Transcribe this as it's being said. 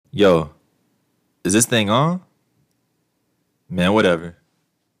Yo, is this thing on? Man, whatever.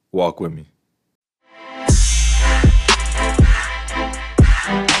 Walk with me.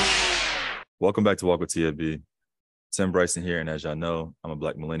 Welcome back to Walk with TFB. Tim Bryson here, and as y'all know, I'm a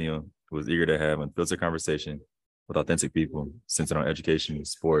Black millennial who is eager to have unfiltered conversation with authentic people centered on education,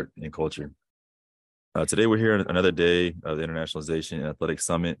 sport, and culture. Today, we're here on another day of the Internationalization and Athletic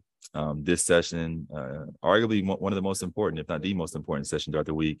Summit. This session, arguably one of the most important, if not the most important session throughout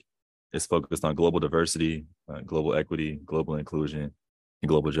the week, is focused on global diversity, global equity, global inclusion, and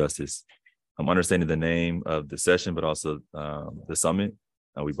global justice. I'm understanding the name of the session, but also the summit.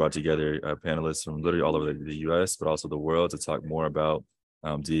 We brought together panelists from literally all over the U.S., but also the world to talk more about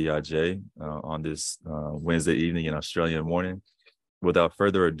DEIJ on this Wednesday evening and Australian morning. Without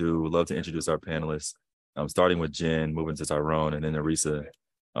further ado, we'd love to introduce our panelists, starting with Jen, moving to Tyrone, and then Arisa,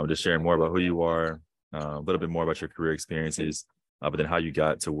 just sharing more about who you are, a little bit more about your career experiences, but then how you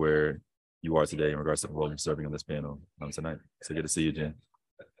got to where you are today in regards to the role you're serving on this panel tonight. So good to see you, Jen.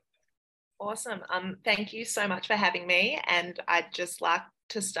 Awesome. Thank you so much for having me. And I'd just like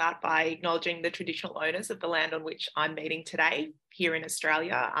to start by acknowledging the traditional owners of the land on which I'm meeting today here in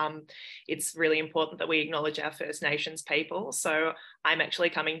Australia. It's really important that we acknowledge our First Nations people. So I'm actually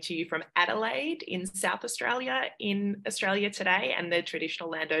coming to you from Adelaide in South Australia, today, and the traditional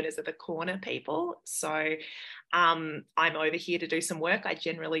landowners are the Kaurna people. So I'm over here to do some work. I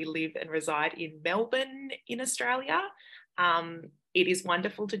generally live and reside in Melbourne in Australia. It is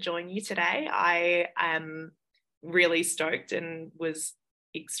wonderful to join you today. I am really stoked and was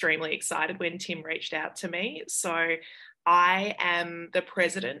extremely excited when Tim reached out to me. So I am the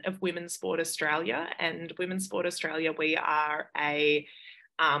president of Women's Sport Australia, and Women's Sport Australia, we are a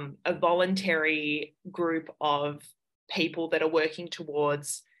voluntary group of people that are working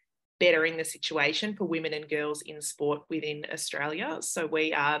towards bettering the situation for women and girls in sport within Australia. So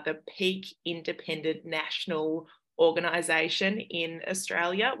we are the peak independent national organisation in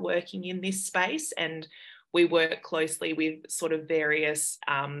Australia working in this space, and we work closely with sort of various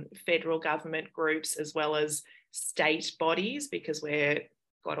federal government groups as well as state bodies, because we've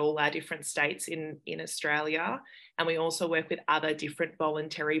got all our different states in Australia, and we also work with other different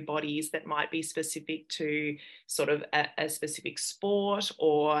voluntary bodies that might be specific to sort of a specific sport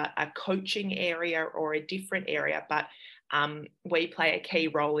or a coaching area or a different area, but we play a key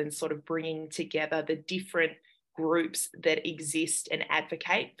role in sort of bringing together the different groups that exist and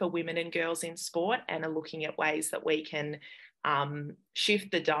advocate for women and girls in sport, and are looking at ways that we can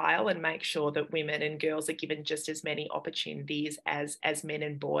shift the dial and make sure that women and girls are given just as many opportunities as men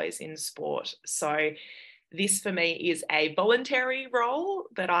and boys in sport. So this for me is a voluntary role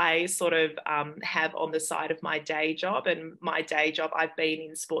that I sort of have on the side of my day job. And my day job, I've been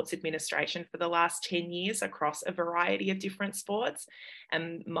in sports administration for the last 10 years across a variety of different sports.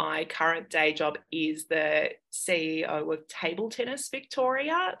 And my current day job is the CEO of Table Tennis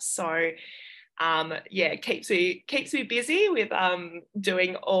Victoria. So it keeps me busy with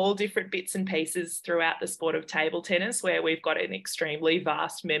doing all different bits and pieces throughout the sport of table tennis, where we've got an extremely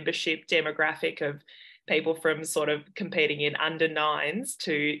vast membership demographic of people from sort of competing in under nines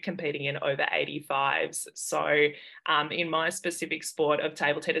to competing in over 85s. So in my specific sport of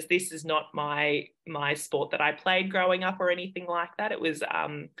table tennis, this is not my sport that I played growing up or anything like that. It was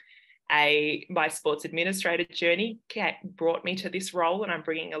my sports administrator journey brought me to this role, and I'm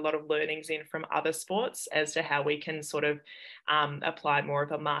bringing a lot of learnings in from other sports as to how we can sort of apply more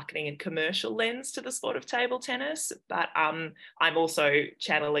of a marketing and commercial lens to the sport of table tennis. But I'm also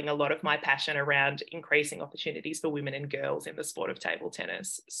channeling a lot of my passion around increasing opportunities for women and girls in the sport of table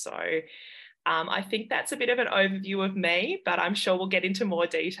tennis. So I think that's a bit of an overview of me, but I'm sure we'll get into more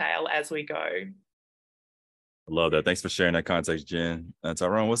detail as we go. Love that. Thanks for sharing that context, Jen.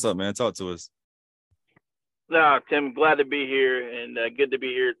 Tyrone, what's up, man? Talk to us. No, Tim, glad to be here, and good to be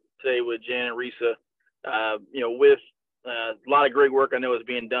here today with Jen and Risa. With a lot of great work I know is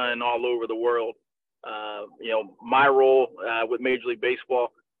being done all over the world. My role with Major League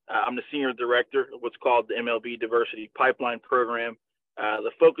Baseball, I'm the senior director of what's called the MLB Diversity Pipeline Program.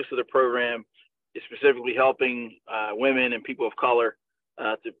 The focus of the program is specifically helping women and people of color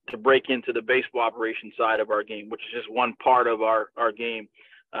to break into the baseball operation side of our game, which is just one part of our game,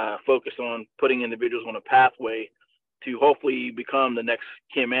 focused on putting individuals on a pathway to hopefully become the next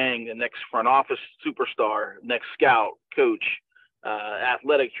Kim Ang, the next front office superstar, next scout, coach,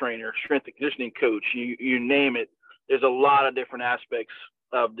 athletic trainer, strength and conditioning coach, you name it. There's a lot of different aspects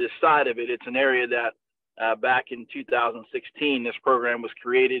of this side of it. It's an area that back in 2016, this program was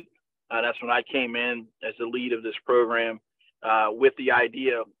created. That's when I came in as the lead of this program, with the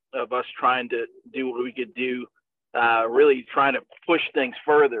idea of us trying to do what we could do really trying to push things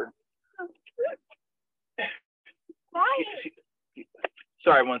further.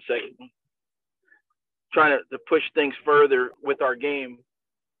 Sorry, 1 second. Trying to push things further with our game,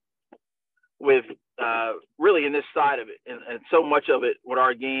 with really in this side of it, and so much of it with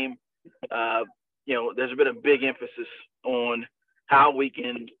our game. There's been a big emphasis on how we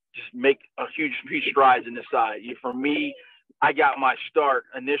can just make a huge strides in this side. For me, I got my start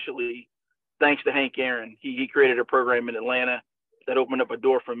initially thanks to Hank Aaron. He created a program in Atlanta that opened up a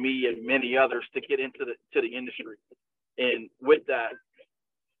door for me and many others to get into the industry. And with that,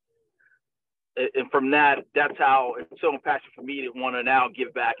 and from that's how it's so impactful for me to want to now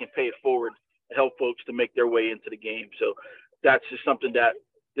give back and pay it forward and help folks to make their way into the game. So that's just something that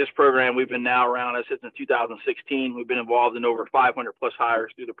this program, we've been now around since 2016. We've been involved in over 500 plus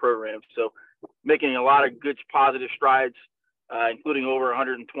hires through the program. So making a lot of good positive strides, including over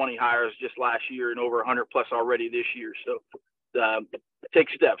 120 hires just last year and over 100 plus already this year. So take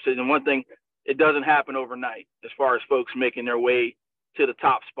steps. And one thing, it doesn't happen overnight as far as folks making their way to the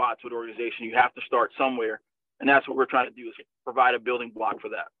top spots with the organization. You have to start somewhere. And that's what we're trying to do, is provide a building block for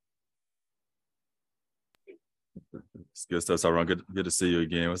that. It's good stuff, Tyrone. Good to see you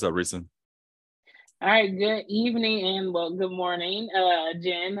again. What's up, Risa? All right, good evening and good morning,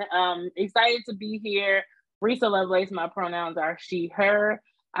 Jen. Excited to be here. Risa Lovelace, my pronouns are she, her.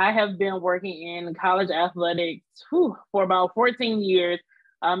 I have been working in college athletics for about 14 years.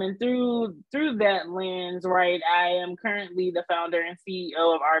 And through that lens, right, I am currently the founder and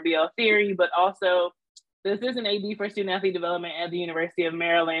CEO of RBL Theory, but also the assistant AD for student athlete development at the University of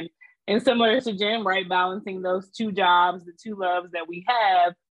Maryland. And similar to Jen, right, balancing those two jobs, the two loves that we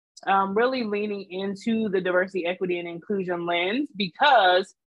have, really leaning into the diversity, equity, and inclusion lens,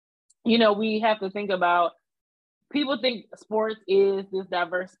 because, we have to think about, people think sports is this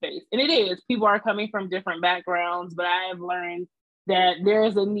diverse space, and it is. People are coming from different backgrounds, but I have learned that there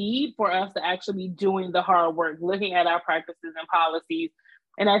is a need for us to actually be doing the hard work, looking at our practices and policies.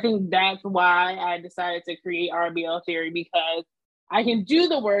 And I think that's why I decided to create RBL Theory, because I can do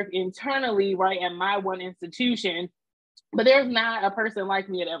the work internally, right, at my one institution, but there's not a person like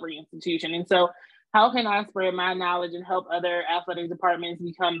me at every institution. And so how can I spread my knowledge and help other athletic departments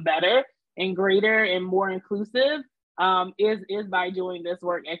become better and greater and more inclusive is by doing this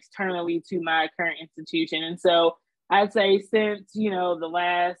work externally to my current institution. And so I'd say since, the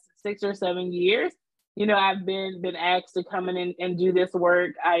last 6 or 7 years, I've been asked to come in and do this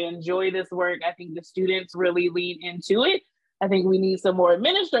work. I enjoy this work. I think the students really lean into it. I think we need some more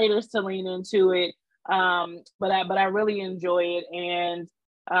administrators to lean into it. But I really enjoy it. And,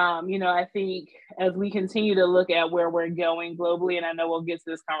 I think as we continue to look at where we're going globally, and I know we'll get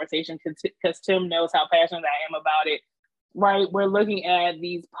to this conversation because Tim knows how passionate I am about it, right? We're looking at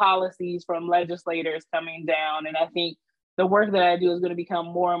these policies from legislators coming down. And I think the work that I do is going to become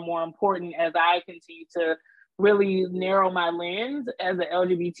more and more important as I continue to really narrow my lens as an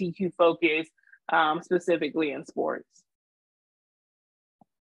LGBTQ focus, specifically in sports.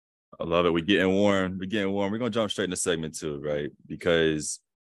 I love it. We're getting warm. We're going to jump straight into segment 2, right? Because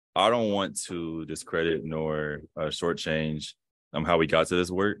I don't want to discredit nor shortchange how we got to this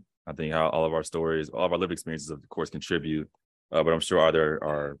work. I think how all of our stories, all of our lived experiences, of course, contribute. But I'm sure there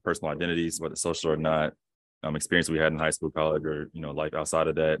are personal identities, whether social or not, experience we had in high school, college, or, life outside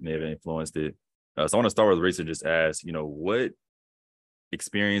of that may have influenced it. So I want to start with Risa and just ask, what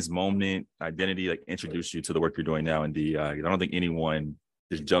experience, moment, identity, introduced you to the work you're doing now in DEI? I don't think anyone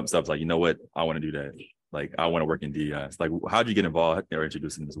just jumps up you know what, I want to do that. I want to work in DEI. It's how'd you get involved or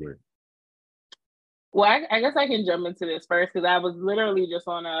introduced in this work? Well, I guess I can jump into this first, because I was literally just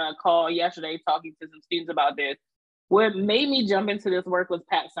on a call yesterday talking to some students about this. What made me jump into this work was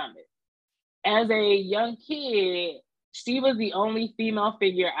Pat Summitt. As a young kid, she was the only female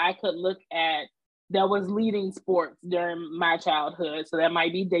figure I could look at that was leading sports during my childhood. So that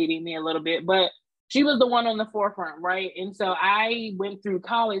might be dating me a little bit, but she was the one on the forefront, right? And so I went through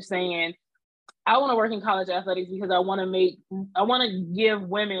college saying, I want to work in college athletics because I want to give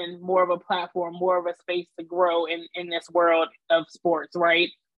women more of a platform, more of a space to grow in this world of sports, right?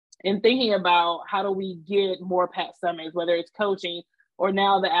 And thinking about how do we get more Pat Summits, whether it's coaching or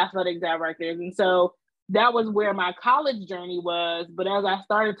now the athletic directors. And so that was where my college journey was. But as I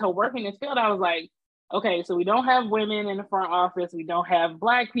started to work in this field, I was like, okay, so we don't have women in the front office. We don't have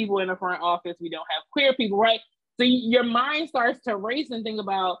Black people in the front office. We don't have queer people, right? So your mind starts to race and think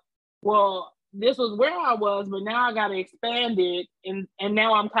about, well, this was where I was, but now I got to expand it. And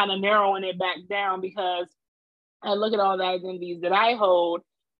now I'm kind of narrowing it back down because I look at all the identities that I hold.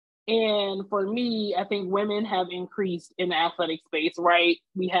 And for me, I think women have increased in the athletic space, right?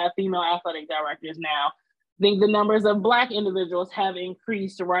 We have female athletic directors now. think the numbers of Black individuals have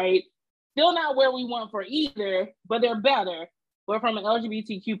increased, right? Still not where we want for either, but they're better. But from an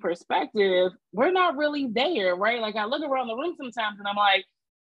LGBTQ perspective, we're not really there, right? Like I look around the room sometimes and I'm like,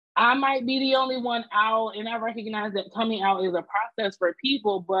 I might be the only one out, and I recognize that coming out is a process for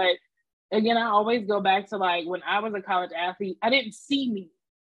people. But again, I always go back to like when I was a college athlete, I didn't see me.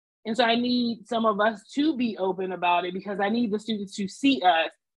 And so I need some of us to be open about it because I need the students to see us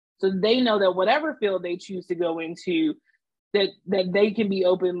so they know that whatever field they choose to go into, that they can be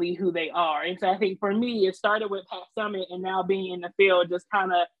openly who they are. And so I think for me, it started with Pat Summit and now being in the field, just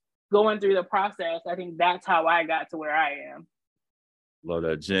kind of going through the process. I think that's how I got to where I am. Love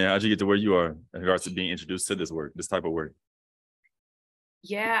that. Jen, how'd you get to where you are in regards to being introduced to this work, this type of work?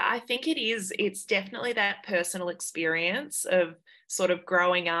 Yeah, I think it is. It's definitely that personal experience of sort of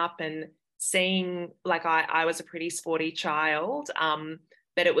growing up and seeing, like I was a pretty sporty child,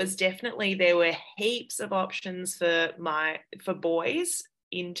 but it was definitely, there were heaps of options for boys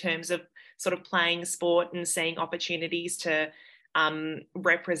in terms of sort of playing sport and seeing opportunities to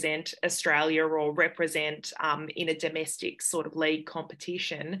represent Australia or represent in a domestic sort of league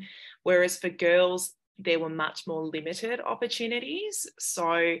competition. Whereas for girls, there were much more limited opportunities.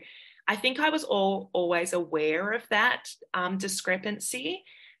 So I think I was always aware of that discrepancy.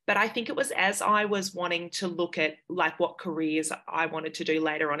 But I think it was as I was wanting to look at like what careers I wanted to do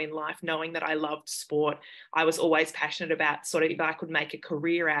later on in life, knowing that I loved sport, I was always passionate about sort of if I could make a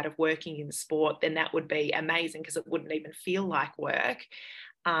career out of working in sport, then that would be amazing because it wouldn't even feel like work.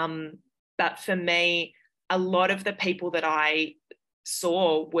 But for me, a lot of the people that I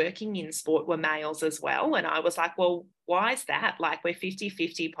saw working in sport were males as well. And I was like, well, why is that? Like we're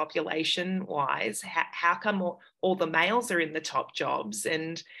 50-50 population wise. How come all the males are in the top jobs?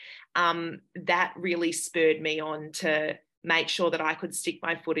 And that really spurred me on to make sure that I could stick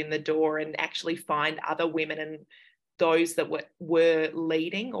my foot in the door and actually find other women and those that were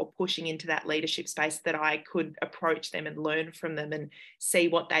leading or pushing into that leadership space that I could approach them and learn from them and see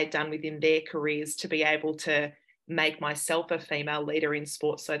what they'd done within their careers to be able to make myself a female leader in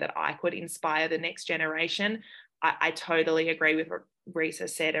sports so that I could inspire the next generation. I totally agree with what Risa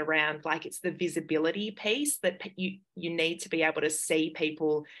said around like it's the visibility piece that you need to be able to see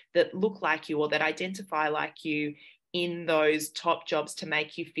people that look like you or that identify like you in those top jobs to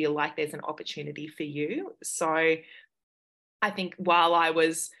make you feel like there's an opportunity for you. So I think while I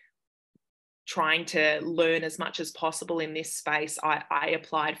was trying to learn as much as possible in this space, I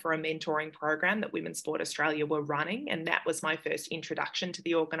applied for a mentoring program that Women's Sport Australia were running, and that was my first introduction to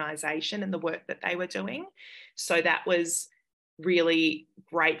the organisation and the work that they were doing. So that was really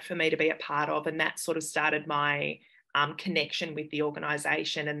great for me to be a part of, and that sort of started my connection with the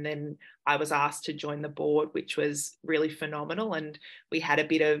organisation. And then I was asked to join the board, which was really phenomenal. And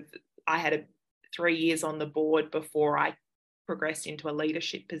I had 3 years on the board before I progressed into a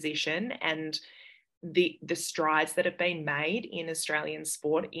leadership position, and the strides that have been made in Australian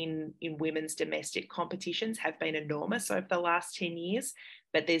sport in women's domestic competitions have been enormous over the last 10 years,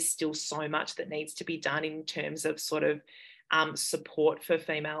 but there's still so much that needs to be done in terms of sort of support for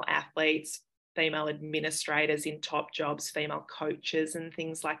female athletes, female administrators in top jobs, female coaches and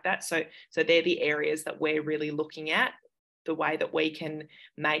things like that. So they're the areas that we're really looking at, the way that we can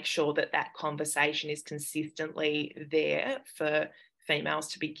make sure that that conversation is consistently there for females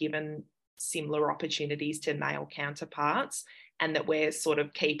to be given similar opportunities to male counterparts, and that we're sort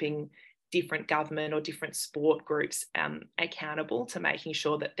of keeping different government or different sport groups accountable to making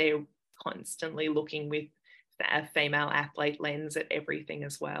sure that they're constantly looking with a female athlete lens at everything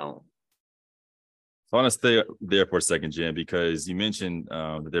as well. So I want to stay there for a second, Jen, because you mentioned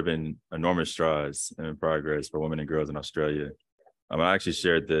that there have been enormous strides in progress for women and girls in Australia. I actually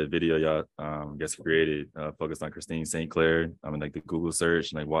shared the video y'all created focused on Christine St. Clair. Like the Google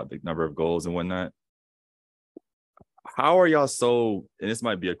search and like what the number of goals and whatnot. How are y'all so, and this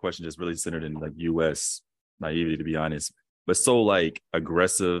might be a question just really centered in like US naivety, to be honest, but so like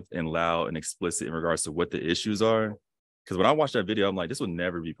aggressive and loud and explicit in regards to what the issues are? Because when I watched that video, I'm like, this would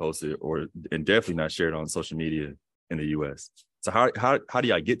never be posted and definitely not shared on social media in the US. So how do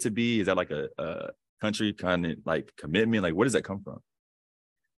y'all get to be? Is that like a country kind of like commitment? Like, where does that come from?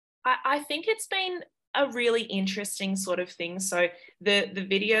 I think it's been a really interesting sort of thing. So the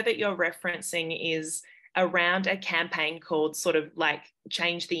video that you're referencing is around a campaign called sort of like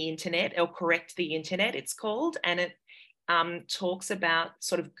Change the Internet or Correct the Internet, it's called. And it talks about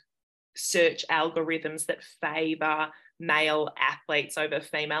sort of search algorithms that favor male athletes over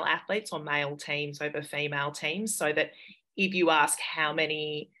female athletes or male teams over female teams. So that if you ask how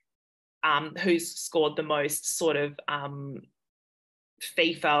many, who's scored the most sort of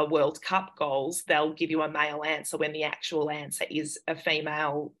FIFA World Cup goals, they'll give you a male answer when the actual answer is a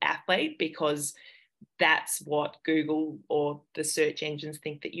female athlete, because that's what Google or the search engines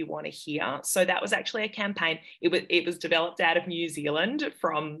think that you want to hear. So that was actually a campaign. It was developed out of New Zealand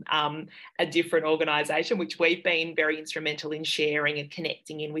from a different organisation, which we've been very instrumental in sharing and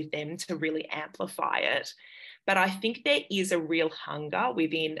connecting in with them to really amplify it. But I think there is a real hunger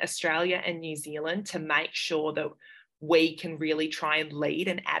within Australia and New Zealand to make sure that we can really try and lead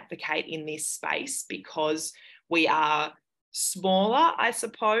and advocate in this space, because we are smaller, I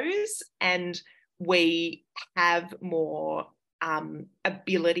suppose, and we have more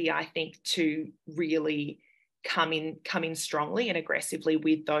ability, I think, to really come in strongly and aggressively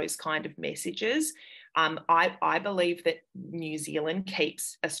with those kind of messages. I believe that New Zealand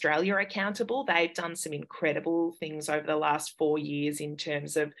keeps Australia accountable. They've done some incredible things over the last 4 years in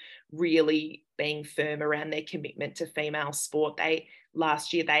terms of really being firm around their commitment to female sport.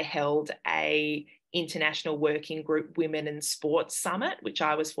 Last year they held a International Working Group Women in Sports Summit, which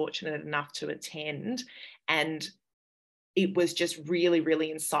I was fortunate enough to attend. And it was just really,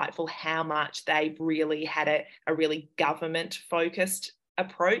 really insightful how much they've really had a really government-focused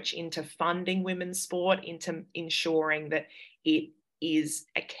approach into funding women's sport, into ensuring that it is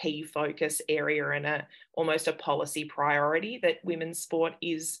a key focus area and almost a policy priority, that women's sport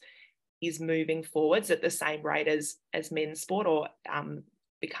is moving forwards at the same rate as men's sport, or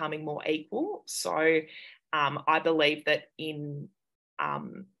becoming more equal. So I believe that in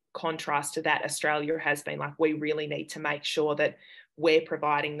contrast to that, Australia has been like, we really need to make sure that we're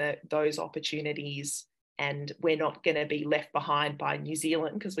providing those opportunities, and we're not going to be left behind by New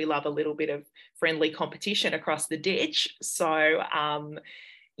Zealand, because we love a little bit of friendly competition across the ditch. So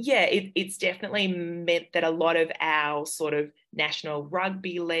it's definitely meant that a lot of our sort of national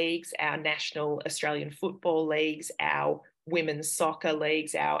rugby leagues, our national Australian football leagues, our women's soccer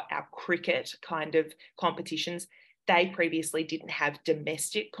leagues, our cricket kind of competitions, they previously didn't have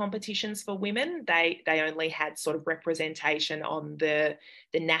domestic competitions for women. They only had sort of representation on the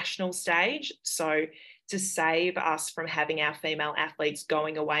national stage. So to save us from having our female athletes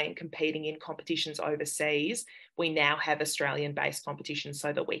going away and competing in competitions overseas, we now have Australian-based competitions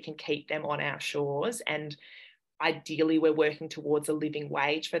so that we can keep them on our shores. And ideally, we're working towards a living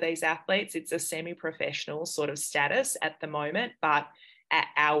wage for these athletes. It's a semi-professional sort of status at the moment, but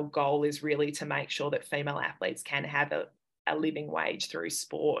our goal is really to make sure that female athletes can have a living wage through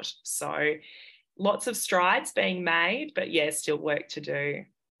sport. So lots of strides being made, but yeah, still work to do.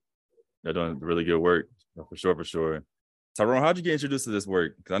 They're doing really good work, for sure. Tyrone, how'd you get introduced to this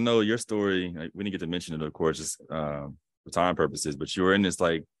work? Because I know your story, we didn't get to mention it, of course, just for time purposes, but you were in this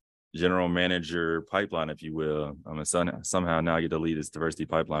like general manager pipeline, if you will. Somehow now you get to lead this diversity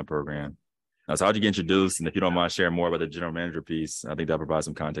pipeline program. So how'd you get introduced? And if you don't mind sharing more about the general manager piece, I think that provides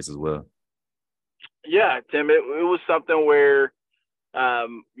some context as well. Yeah, Tim, it was something where, as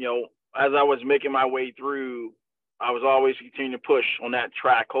I was making my way through, I was always continuing to push on that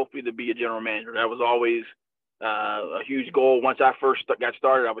track, hopefully to be a general manager. That was always a huge goal. Once I first got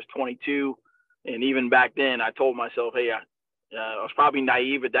started, I was 22. And even back then, I told myself, hey, I was probably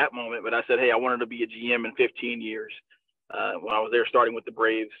naive at that moment, but I said, hey, I wanted to be a GM in 15 years when I was there starting with the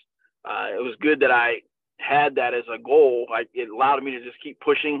Braves. It was good that I had that as a goal. It allowed me to just keep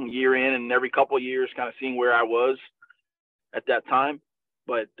pushing year in and every couple of years, kind of seeing where I was at that time.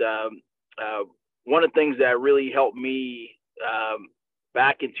 But one of the things that really helped me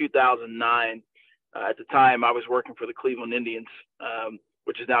back in 2009, at the time I was working for the Cleveland Indians,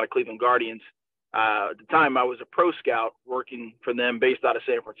 which is now the Cleveland Guardians. At the time I was a pro scout working for them based out of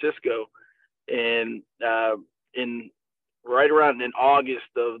San Francisco. And right around in August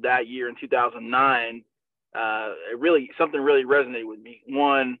of that year in 2009, something really resonated with me.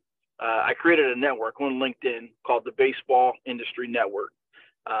 One, I created a network on LinkedIn called the Baseball Industry Network.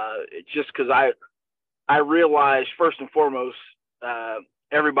 It's just because I realized first and foremost,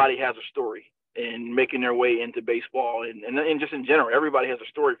 everybody has a story in making their way into baseball, and just in general, everybody has a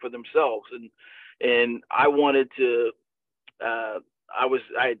story for themselves. And I wanted to, at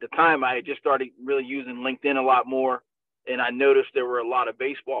the time I had just started really using LinkedIn a lot more. And I noticed there were a lot of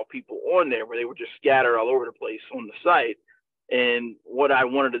baseball people on there where they were just scattered all over the place on the site. And what I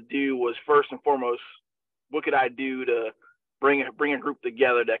wanted to do was first and foremost, what could I do to bring a group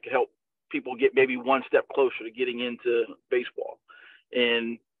together that could help people get maybe one step closer to getting into baseball.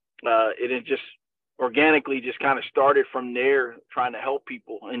 And it just organically just kind of started from there, trying to help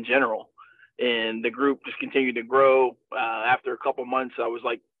people in general. And the group just continued to grow. After a couple months, I was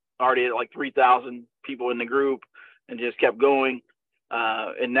already at 3,000 people in the group, and just kept going.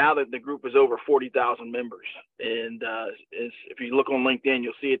 And now that the group is over 40,000 members. And if you look on LinkedIn,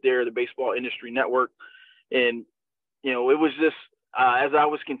 you'll see it there, the Baseball Industry Network. And, it was just as I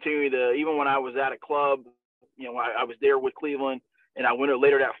was continuing to, even when I was at a club, I was there with Cleveland, and I went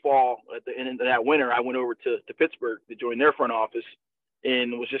later that fall, at the end of that winter, I went over to Pittsburgh to join their front office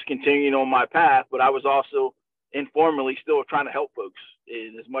and was just continuing on my path. But I was also informally still trying to help folks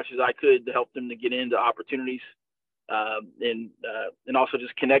in as much as I could to help them to get into opportunities. And also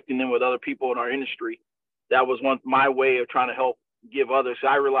just connecting them with other people in our industry. That was my way of trying to help give others. So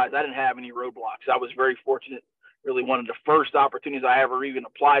I realized I didn't have any roadblocks. I was very fortunate. Really, one of the first opportunities I ever even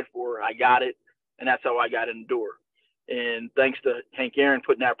applied for, I got it, and that's how I got in the door. And thanks to Hank Aaron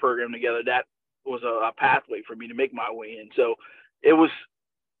putting that program together, that was a pathway for me to make my way in. So it was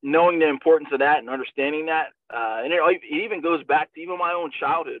knowing the importance of that and understanding that. And it even goes back to even my own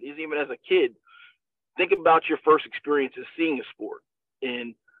childhood, even as a kid. Think about your first experiences seeing a sport.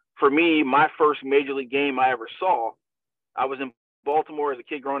 And for me, my first major league game I ever saw, I was in Baltimore as a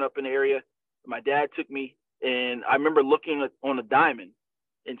kid growing up in the area. My dad took me, and I remember looking on a diamond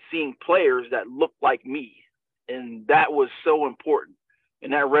and seeing players that looked like me. And that was so important.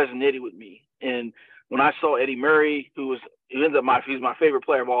 And that resonated with me. And when I saw Eddie Murray, he's my favorite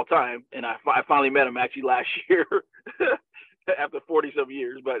player of all time. And I finally met him actually last year after 40-some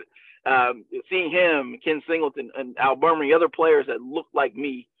years. But seeing him, Ken Singleton, and Al Burmary, other players that look like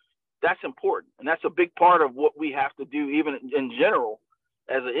me, that's important. And that's a big part of what we have to do, even in general,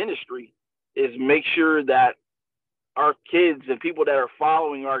 as an industry, is make sure that our kids and people that are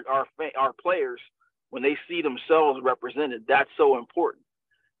following our players, when they see themselves represented, that's so important.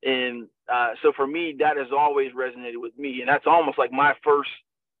 And so for me, that has always resonated with me. And that's almost like my first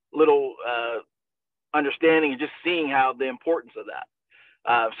little understanding and just seeing how the importance of that.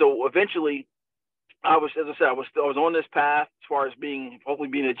 So eventually, I was on this path as far as hopefully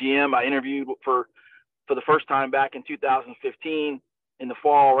being a GM. I interviewed for the first time back in 2015 in the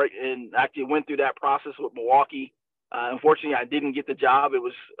fall, right, and actually went through that process with Milwaukee. Unfortunately, I didn't get the job. It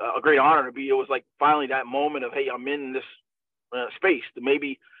was a great honor to be. It was like finally that moment of, hey, I'm in this space to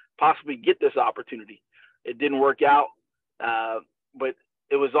maybe possibly get this opportunity. It didn't work out, but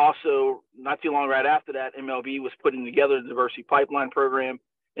it was also not too long right after that, MLB was putting together the diversity pipeline program,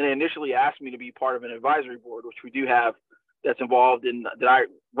 and they initially asked me to be part of an advisory board, which we do have, that's involved in that. I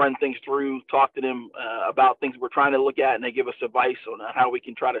run things through, talk to them about things we're trying to look at, and they give us advice on how we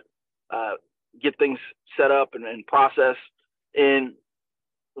can try to get things set up and process. And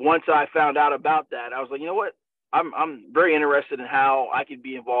once I found out about that, I was like, you know what? I'm very interested in how I could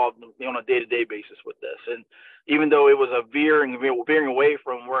be involved on a day-to-day basis with this. And even though it was a veering away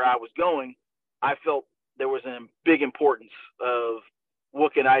from where I was going, I felt there was a big importance of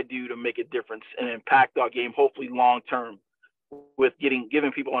what can I do to make a difference and impact our game, hopefully long-term, with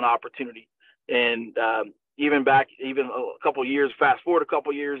giving people an opportunity. And even a couple of years, fast forward a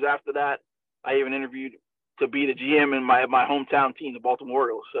couple of years after that, I even interviewed to be the GM in my hometown team, the Baltimore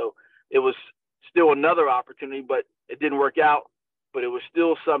Orioles. So it was still another opportunity, but it didn't work out. But it was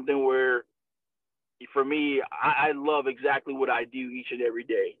still something where, for me, I love exactly what I do each and every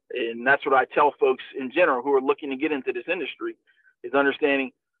day. And that's what I tell folks in general who are looking to get into this industry, is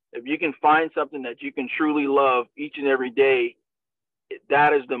understanding if you can find something that you can truly love each and every day,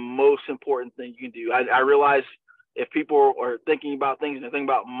 that is the most important thing you can do. I realize if people are thinking about things and they're thinking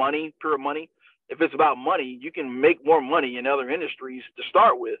about money, pure money, if it's about money, you can make more money in other industries to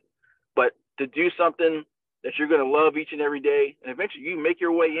start with. But to do something that you're going to love each and every day, and eventually you make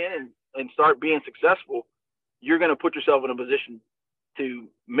your way in and start being successful, you're going to put yourself in a position to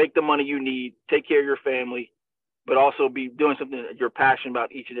make the money you need, take care of your family, but also be doing something that you're passionate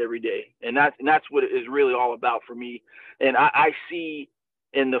about each and every day. And that's what it is really all about for me. And I see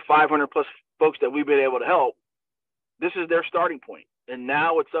in the 500 plus folks that we've been able to help, this is their starting point. And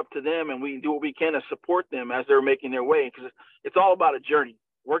now it's up to them, and we do what we can to support them as they're making their way, because it's all about a journey.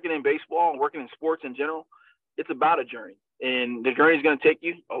 Working in baseball and working in sports in general, it's about a journey. And the journey is going to take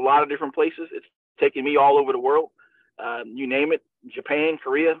you a lot of different places. It's taking me all over the world. You name it, Japan,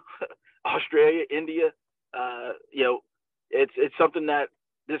 Korea, Australia, India. It's something that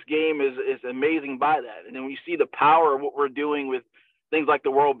this game is amazing by that. And then we see the power of what we're doing with things like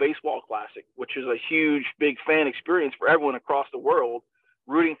the World Baseball Classic, which is a huge, big fan experience for everyone across the world,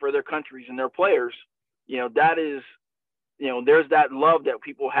 rooting for their countries and their players. That is, there's that love that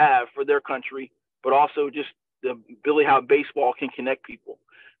people have for their country, but also just the ability how baseball can connect people.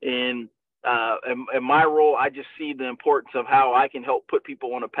 And in my role, I just see the importance of how I can help put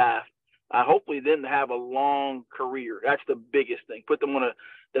people on a path. Hopefully then to have a long career. That's the biggest thing. Put them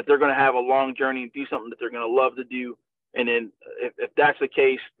that they're going to have a long journey and do something that they're going to love to do. And then if that's the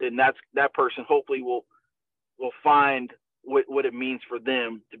case, then that person hopefully will find what it means for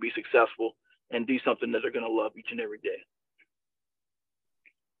them to be successful and do something that they're going to love each and every day.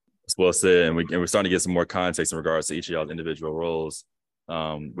 That's well said. And we're starting to get some more context in regards to each of y'all's individual roles,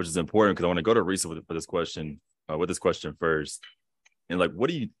 which is important because I want to go to Risa with this question first. And like, what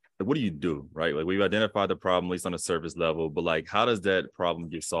do you do, right? Like, we've identified the problem, at least on a surface level, but like, how does that problem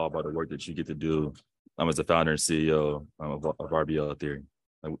get solved by the work that you get to do as the founder and CEO of RBL Theory?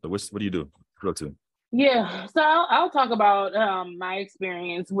 Like, what do you do? Go to. Yeah, so I'll talk about my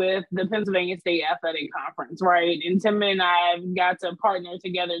experience with the Pennsylvania State Athletic Conference, right? And Tim and I got to partner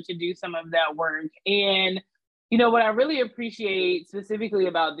together to do some of that work. And, you know, what I really appreciate specifically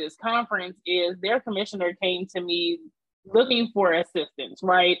about this conference is their commissioner came to me looking for assistance,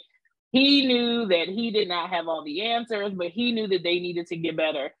 right? He knew that he did not have all the answers, but he knew that they needed to get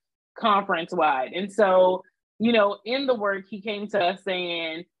better conference-wide. And so, you know, in the work, he came to us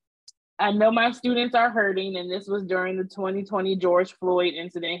saying, I know my students are hurting, and this was during the 2020 George Floyd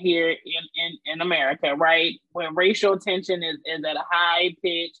incident here in America, right? When racial tension is at a high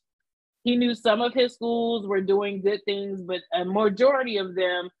pitch. He knew some of his schools were doing good things, but a majority of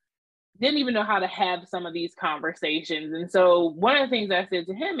them didn't even know how to have some of these conversations. And so one of the things I said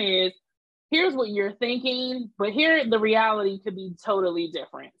to him is, here's what you're thinking, but here the reality could be totally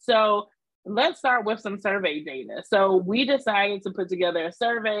different. So let's start with some survey data. So we decided to put together a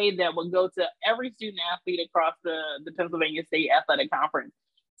survey that would go to every student athlete across the Pennsylvania State Athletic Conference.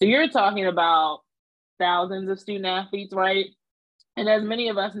 So you're talking about thousands of student athletes, right? And as many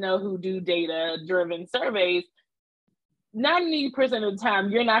of us know who do data-driven surveys, 90% of the time,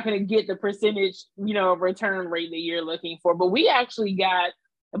 you're not going to get the percentage, you know, return rate that you're looking for. But we actually got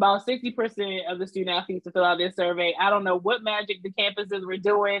about 60% of the student athletes to fill out this survey. I don't know what magic the campuses were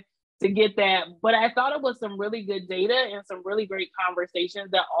doing to get that, but I thought it was some really good data and some really great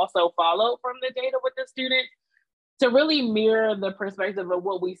conversations that also followed from the data with the students to really mirror the perspective of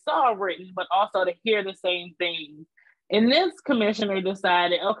what we saw written, but also to hear the same thing. And this commissioner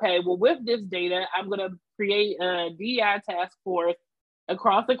decided, okay, well, with this data, I'm going to create a DEI task force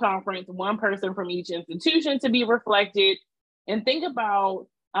across the conference, one person from each institution to be reflected, and think about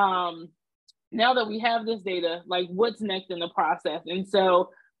now that we have this data, like what's next in the process. And so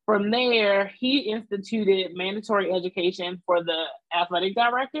from there, he instituted mandatory education for the athletic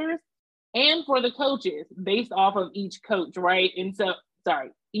directors and for the coaches based off of each coach, right? And so,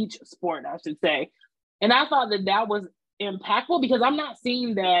 each sport, I should say. And I thought that was impactful because I'm not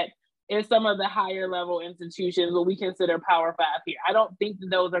seeing that in some of the higher level institutions what we consider Power Five here. I don't think that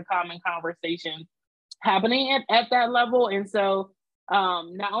those are common conversations happening at that level. And so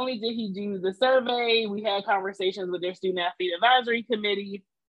not only did he do the survey, we had conversations with their student athlete advisory committee.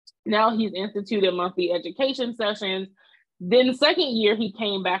 Now he's instituted monthly education sessions. Then the second year he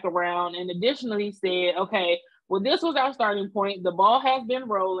came back around and additionally said, okay, well, this was our starting point. The ball has been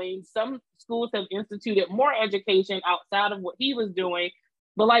rolling. Some schools have instituted more education outside of what he was doing,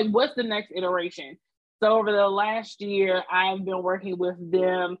 but like, what's the next iteration? So over the last year, I've been working with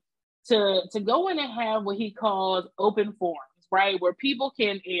them to go in and have what he calls open forums, right? Where people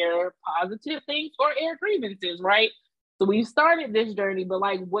can air positive things or air grievances, right? So we started this journey, but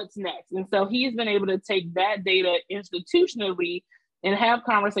like, what's next? And so he's been able to take that data institutionally and have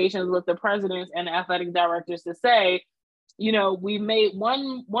conversations with the presidents and athletic directors to say, you know, we've made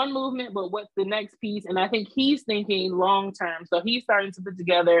one movement, but what's the next piece? And I think he's thinking long term. So he's starting to put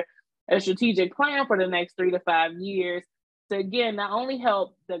together a strategic plan for the next 3 to 5 years to, again, not only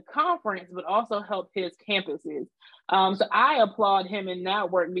help the conference, but also help his campuses. So I applaud him in that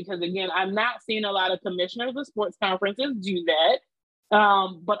work because, again, I'm not seeing a lot of commissioners of sports conferences do that.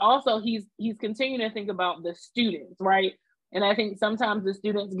 But also he's continuing to think about the students, right? And I think sometimes the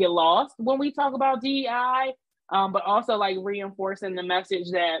students get lost when we talk about DEI, but also like reinforcing the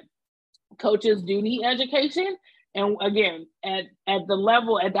message that coaches do need education. And again, at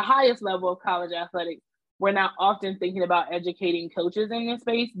the highest level of college athletics, we're not often thinking about educating coaches in this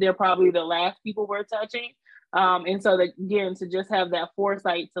space. They're probably the last people we're touching. And so again, to just have that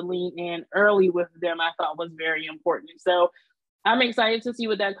foresight to lean in early with them, I thought was very important. So I'm excited to see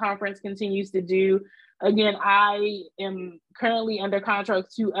what that conference continues to do. Again, I am currently under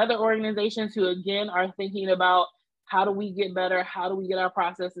contract to other organizations who, again, are thinking about how do we get better? How do we get our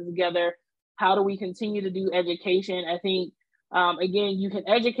processes together? How do we continue to do education? I think, again, you can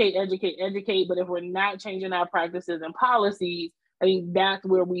educate, but if we're not changing our practices and policies, I think that's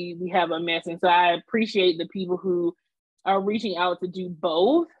where we have a mess. And so I appreciate the people who are reaching out to do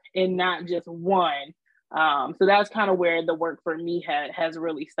both and not just one. So that's kind of where the work for me has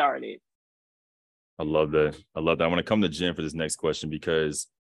really started. I love that. I love that. I want to come to Jen for this next question because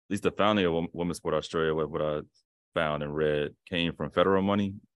at least the founding of Women's Sport Australia, what I found and read, came from federal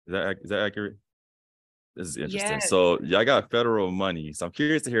money. Is that accurate? This is interesting. Yes. So y'all got federal money. So I'm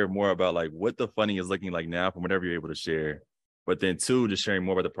curious to hear more about like what the funding is looking like now from whatever you're able to share. But then two, just sharing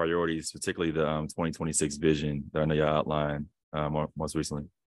more about the priorities, particularly the 2026 vision that I know y'all outlined most recently.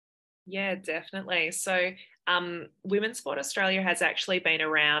 Yeah, definitely. So Women's Sport Australia has actually been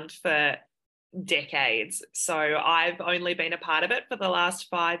around for decades. So I've only been a part of it for the last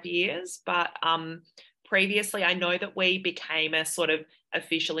 5 years, but previously I know that we became a sort of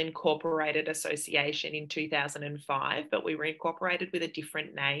official incorporated association in 2005, but we were incorporated with a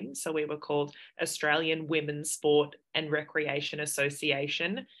different name. So we were called Australian Women's Sport and Recreation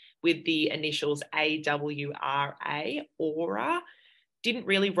Association with the initials AWRA, AURA. Didn't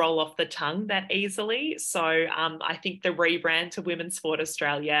really roll off the tongue that easily. So I think the rebrand to Women's Sport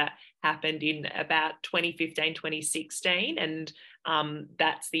Australia happened in about 2015, 2016. And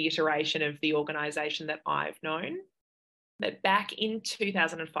that's the iteration of the organisation that I've known. But back in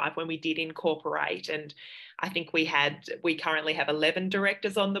 2005, when we did incorporate, and I think we currently have 11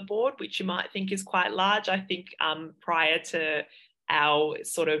 directors on the board, which you might think is quite large. I think prior to our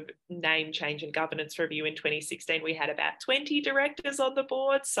sort of name change and governance review in 2016, we had about 20 directors on the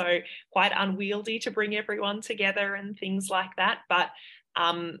board. So quite unwieldy to bring everyone together and things like that. But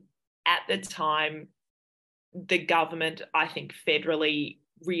at the time, the government, I think federally,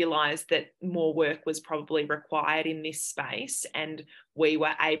 realised that more work was probably required in this space, and we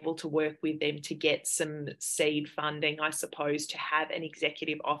were able to work with them to get some seed funding, I suppose, to have an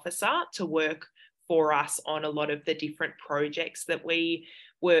executive officer to work for us on a lot of the different projects that we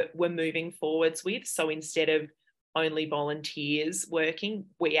were moving forwards with. So instead of only volunteers working,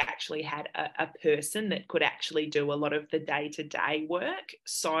 we actually had a person that could actually do a lot of the day-to-day work.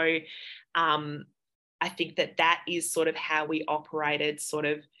 So I think that is sort of how we operated sort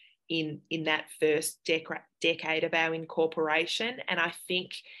of in that first decade of our incorporation. And I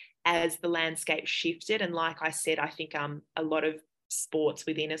think as the landscape shifted, and like I said, I think a lot of sports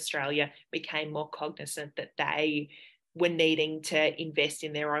within Australia became more cognizant that they were needing to invest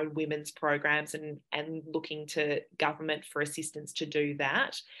in their own women's programs and looking to government for assistance to do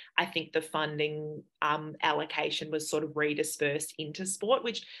that. I think the funding allocation was sort of redispersed into sport,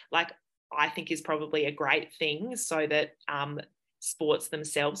 which I think is probably a great thing, so that sports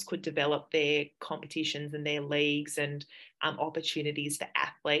themselves could develop their competitions and their leagues and opportunities for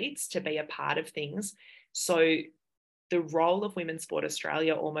athletes to be a part of things. So the role of Women's Sport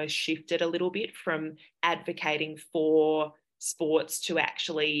Australia almost shifted a little bit from advocating for sports to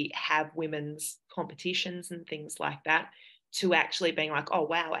actually have women's competitions and things like that, to actually being like, oh,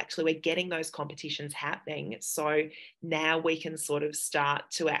 wow, actually we're getting those competitions happening. So now we can sort of start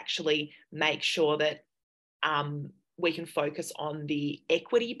to actually make sure that we can focus on the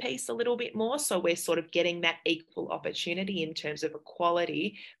equity piece a little bit more. So we're sort of getting that equal opportunity in terms of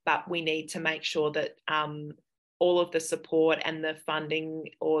equality, but we need to make sure that all of the support and the funding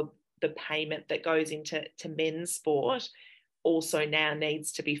or the payment that goes into men's sport also now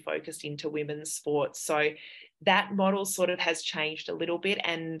needs to be focused into women's sport. So that model sort of has changed a little bit,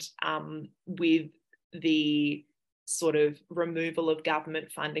 and with the sort of removal of government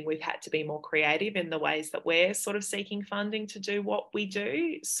funding, we've had to be more creative in the ways that we're sort of seeking funding to do what we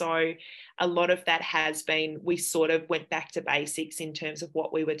do. So a lot of that has been, we sort of went back to basics in terms of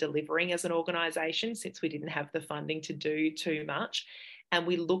what we were delivering as an organisation, since we didn't have the funding to do too much. And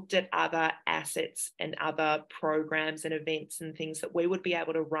we looked at other assets and other programs and events and things that we would be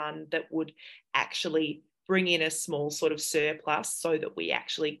able to run that would actually bring in a small sort of surplus, so that we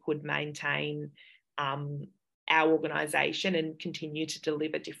actually could maintain our organisation and continue to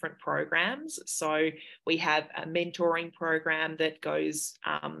deliver different programs. So we have a mentoring program that goes,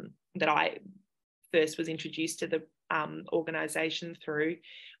 that I first was introduced to the organisation through,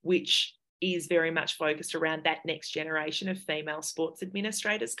 which is very much focused around that next generation of female sports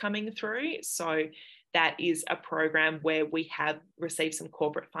administrators coming through. So that is a program where we have received some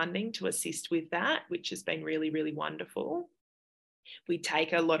corporate funding to assist with that, which has been really, really wonderful. We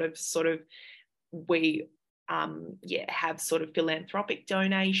take a lot of sort of, we have sort of philanthropic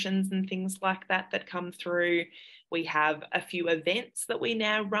donations and things like that come through. We have a few events that we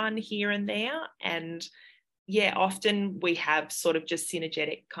now run here and there. And often we have sort of just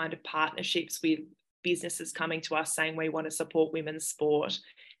synergetic kind of partnerships with businesses coming to us saying we want to support women's sport.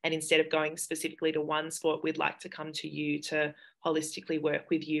 And instead of going specifically to one sport, we'd like to come to you to holistically work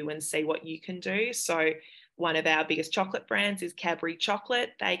with you and see what you can do. So one of our biggest chocolate brands is Cadbury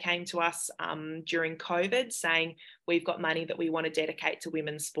Chocolate. They came to us during COVID saying, we've got money that we want to dedicate to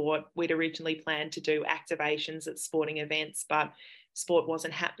women's sport. We'd originally planned to do activations at sporting events, but sport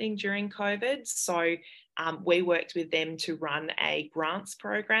wasn't happening during COVID. So we worked with them to run a grants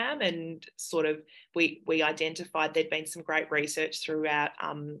program, and sort of we identified there'd been some great research throughout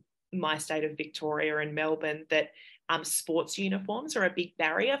my state of Victoria and Melbourne that sports uniforms are a big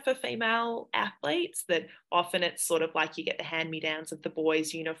barrier for female athletes, that often it's sort of like you get the hand-me-downs of the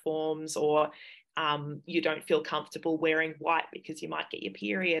boys' uniforms, or you don't feel comfortable wearing white because you might get your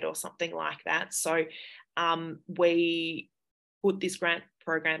period or something like that. So we put this grant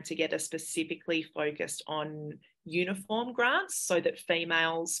program together specifically focused on uniform grants so that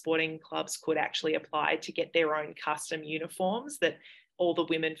female sporting clubs could actually apply to get their own custom uniforms that all the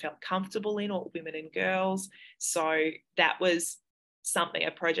women felt comfortable in, all women and girls. So that was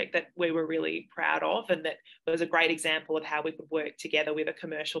a project that we were really proud of, and that was a great example of how we could work together with a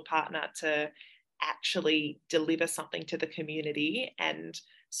commercial partner to actually deliver something to the community and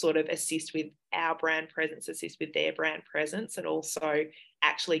sort of assist with our brand presence, assist with their brand presence, and also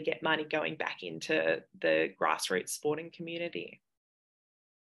actually get money going back into the grassroots sporting community.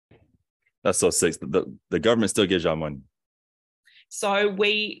 That's so sick. The government still gives y'all money. So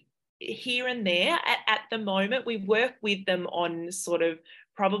we, here and there, at the moment, we work with them on sort of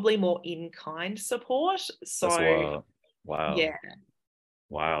probably more in-kind support. So that's wild. Wow. Yeah.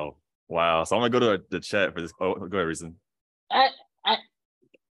 Wow. So I'm gonna go to the chat for this. Oh, go ahead, Reason.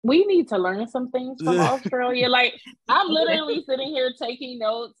 We need to learn some things from Australia. Like, I'm literally sitting here taking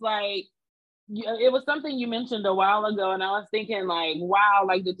notes. Like, it was something you mentioned a while ago, and I was thinking, like, wow,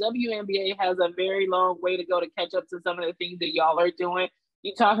 like the WNBA has a very long way to go to catch up to some of the things that y'all are doing.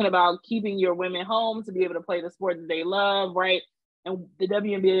 You're talking about keeping your women home to be able to play the sport that they love, right? And the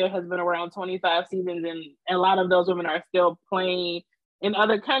WNBA has been around 25 seasons, and a lot of those women are still playing in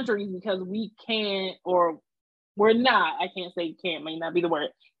other countries because we can't, or we're not, I can't say can't, may not be the word,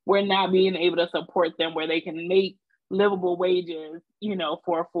 we're not being able to support them where they can make livable wages,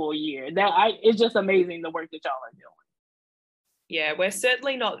 for a full year. It's just amazing the work that y'all are doing. Yeah, we're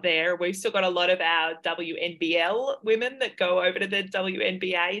certainly not there. We've still got a lot of our WNBL women that go over to the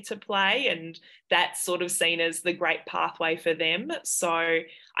WNBA to play, and that's sort of seen as the great pathway for them. So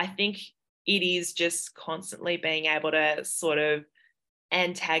I think it is just constantly being able to sort of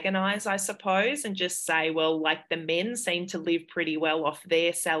antagonize, I suppose, and just say, well, like the men seem to live pretty well off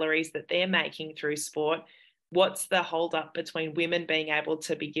their salaries that they're making through sport. What's the hold up between women being able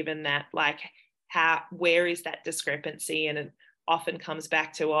to be given that? Like, where is that discrepancy? And it often comes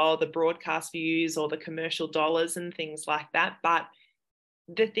back to, the broadcast views or the commercial dollars and things like that. But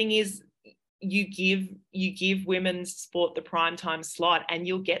the thing is, you give women's sport the primetime slot and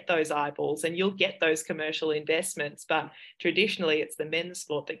you'll get those eyeballs and you'll get those commercial investments. But traditionally, it's the men's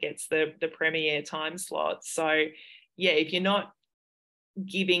sport that gets the premier time slot. So, yeah, if you're not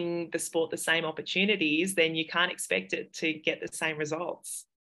giving the sport the same opportunities, then you can't expect it to get the same results.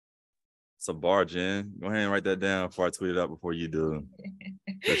 It's a bar, Jen. Go ahead and write that down before I tweet it out before you do.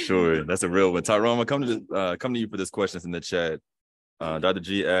 For sure. That's a real one. Tyrone, I'm going to come to you for this question in the chat. Dr.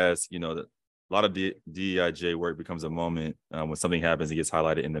 G asks, a lot of DEIJ work becomes a moment when something happens, it gets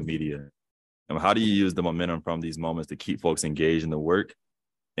highlighted in the media. And how do you use the momentum from these moments to keep folks engaged in the work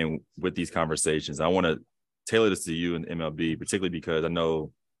and with these conversations? I want to tailor this to you in MLB, particularly because I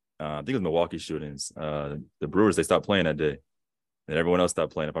know, I think it was Milwaukee shootings. The Brewers, they stopped playing that day. And everyone else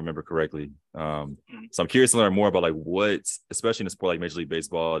stopped playing, if I remember correctly. So I'm curious to learn more about what, especially in a sport like Major League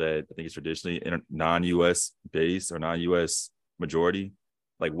Baseball, that I think is traditionally non-U.S. based or non-U.S. majority.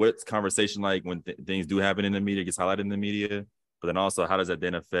 Like, what's conversation like when things do happen in the media, gets highlighted in the media? But then also, how does that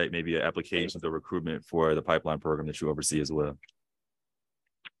then affect maybe an application to recruitment for the pipeline program that you oversee as well?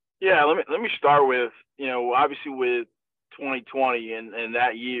 Yeah, let me start with, obviously with 2020 and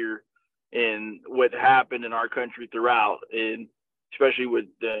that year and what happened in our country throughout, and especially with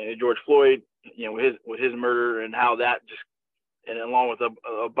George Floyd, with his murder and how that just, and along with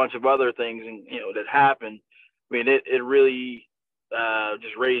a bunch of other things and that happened. I mean, it really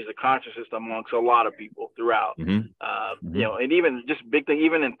just raised the consciousness amongst a lot of people throughout. And even just big thing,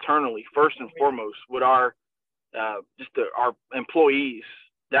 even internally, first and foremost, with our our employees.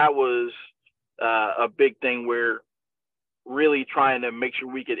 That was a big thing where really trying to make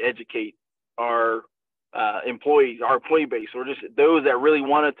sure we could educate our employees, our employee base, or just those that really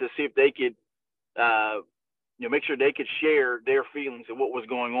wanted to see if they could, make sure they could share their feelings of what was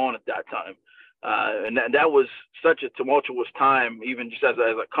going on at that time. And that was such a tumultuous time, even just as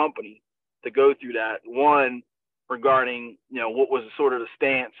a company, to go through that. One, regarding, what was sort of the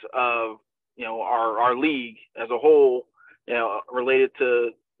stance of our league as a whole, related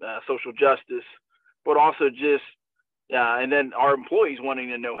to social justice, but also just and then our employees wanting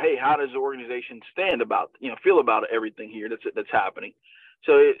to know, hey, how does the organization feel about everything here that's happening?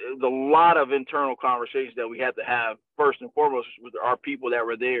 So a lot of internal conversations that we had to have first and foremost with our people that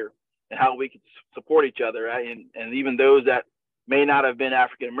were there and how we could support each other, right? And even those that may not have been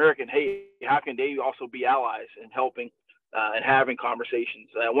African American, hey, how can they also be allies in helping and having conversations?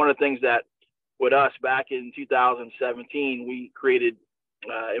 One of the things that with us back in 2017, we created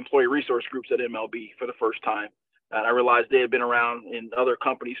employee resource groups at MLB for the first time. And I realized they had been around in other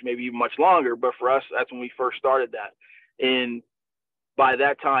companies, maybe even much longer, but for us, that's when we first started that. And by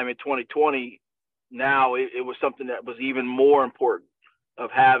that time in 2020, now it was something that was even more important of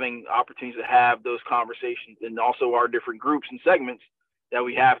having opportunities to have those conversations, and also our different groups and segments that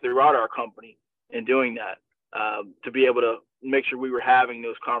we have throughout our company and doing that to be able to make sure we were having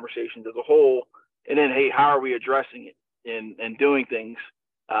those conversations as a whole. And then, hey, how are we addressing it and doing things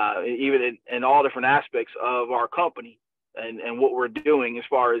even in all different aspects of our company and what we're doing as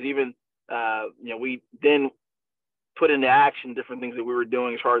far as even, we then put into action different things that we were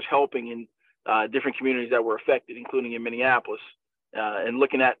doing as far as helping in different communities that were affected, including in Minneapolis, and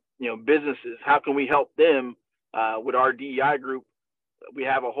looking at, businesses. How can we help them with our DEI group? We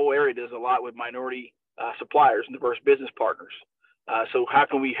have a whole area that does a lot with minority suppliers and diverse business partners. So how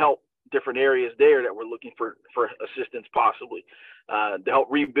can we help different areas there that we're looking for assistance possibly to help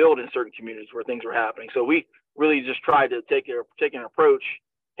rebuild in certain communities where things are happening? So we really just tried to take an approach.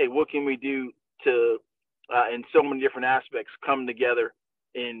 Hey, what can we do to, in so many different aspects, come together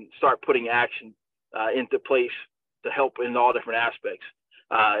and start putting action into place to help in all different aspects.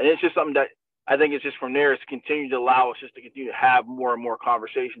 And it's just something that I think it's just from there, it's continued to allow us just to continue to have more and more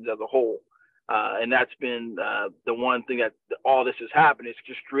conversations as a whole. And that's been the one thing that all this has happened. It's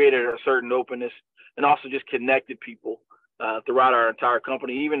just created a certain openness and also just connected people throughout our entire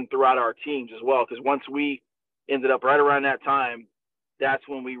company, even throughout our teams as well. Because once we ended up right around that time, that's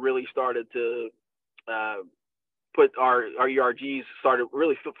when we really started to put our ERGs, started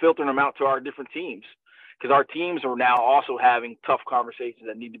really filtering them out to our different teams. Because our teams are now also having tough conversations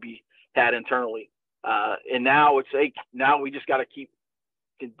that need to be had internally. And now now we just got to keep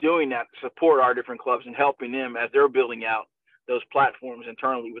doing that, support our different clubs and helping them as they're building out those platforms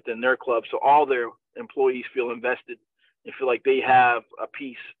internally within their club, so all their employees feel invested and feel like they have a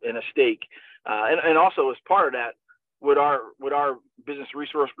piece and a stake. And also as part of that, with our business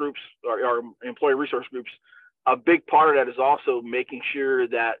resource groups, our employee resource groups, a big part of that is also making sure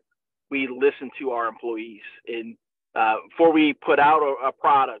that we listen to our employees. And before we put out a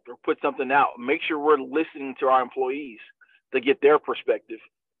product or put something out, make sure we're listening to our employees to get their perspective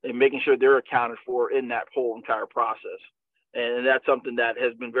and making sure they're accounted for in that whole entire process. And that's something that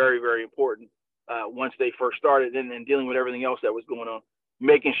has been very, very important once they first started and dealing with everything else that was going on,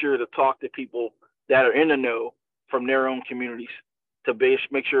 making sure to talk to people that are in the know from their own communities to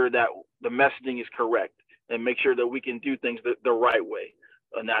make sure that the messaging is correct and make sure that we can do things the right way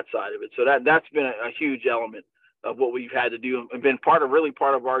on that side of it. So that's been a huge element of what we've had to do and been part of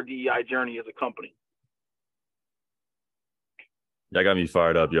our DEI journey as a company. That got me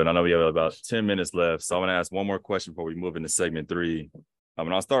fired up, yo. And I know we have about 10 minutes left. So I want to ask one more question before we move into segment 3.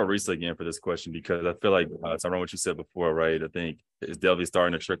 And I'll start Risa again for this question because I feel like it's around what you said before, right? I think it's definitely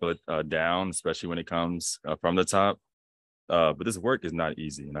starting to trickle down, especially when it comes from the top. But this work is not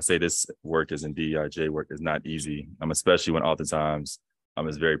easy. And I say this work is in DEIJ work is not easy, especially when oftentimes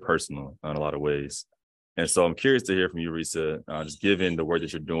it's very personal in a lot of ways. And so I'm curious to hear from you, Risa, just given the work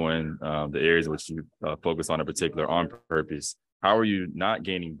that you're doing, the areas in which you focus on in particular on purpose. How are you not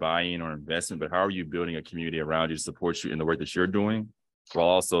gaining buy-in or investment, but how are you building a community around you to support you in the work that you're doing, while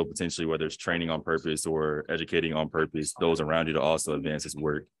also potentially whether it's training on purpose or educating on purpose, those around you to also advance this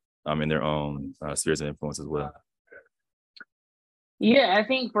work in their own spheres of influence as well? Yeah, I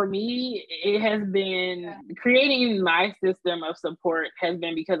think for me, it has been creating my system of support has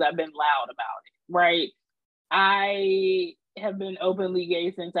been because I've been loud about it, right? I have been openly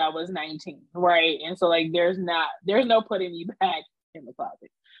gay since I was 19, right? And so like there's no putting me back in the closet.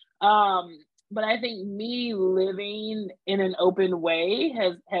 But I think me living in an open way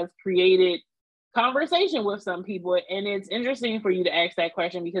has created conversation with some people. And it's interesting for you to ask that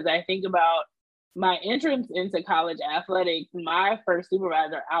question because I think about my entrance into college athletics. My first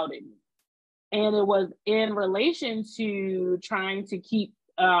supervisor outed me. And it was in relation to trying to keep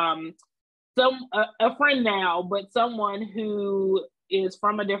a friend now, but someone who is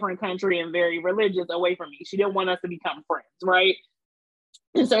from a different country and very religious away from me. She didn't want us to become friends, right?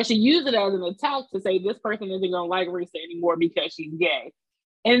 And so she used it as an attack to say this person isn't going to like Risa anymore because she's gay.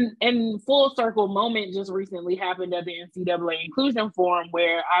 and full circle moment just recently happened at the NCAA Inclusion Forum,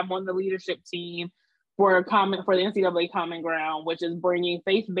 where I'm on the leadership team for the NCAA Common Ground, which is bringing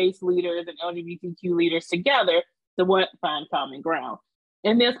faith-based leaders and LGBTQ leaders together to find common ground.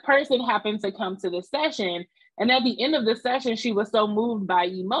 And this person happened to come to the session, and at the end of the session, she was so moved by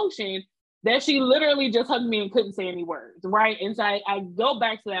emotion that she literally just hugged me and couldn't say any words, right? And so I go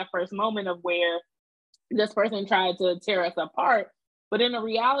back to that first moment of where this person tried to tear us apart, but in the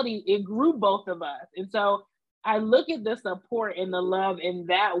reality, it grew both of us. And so I look at the support and the love in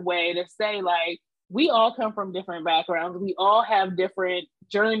that way to say, like, we all come from different backgrounds. We all have different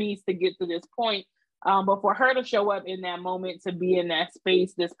journeys to get to this point. But for her to show up in that moment, to be in that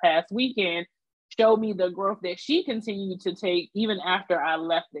space this past weekend, showed me the growth that she continued to take even after I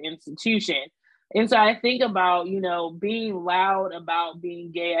left the institution. And so I think about, being loud about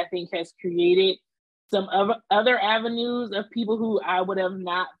being gay, I think has created some other avenues of people who I would have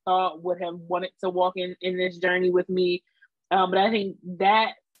not thought would have wanted to walk in this journey with me. But I think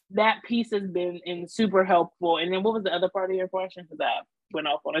that piece has been super helpful. And then what was the other part of your question? Because I went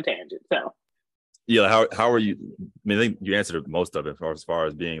off on a tangent. So yeah, how are you? I mean, I think you answered most of it as far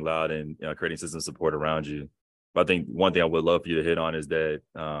as being loud and creating system of support around you. But I think one thing I would love for you to hit on is that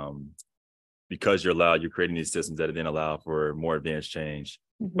because you're loud, you're creating these systems that then allow for more advanced change.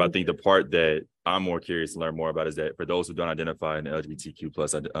 Mm-hmm. But I think the part that I'm more curious to learn more about is that for those who don't identify in the LGBTQ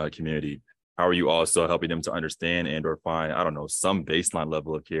plus community, how are you also helping them to understand and or find, I don't know, some baseline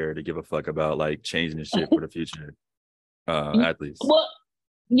level of care to give a fuck about like changing the shit for the future athletes? Well,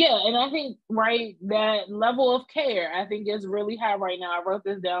 yeah, and I think, right, that level of care, I think is really high right now. I wrote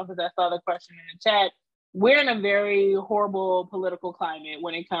this down because I saw the question in the chat. We're in a very horrible political climate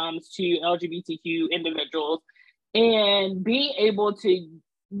when it comes to LGBTQ individuals, and being able to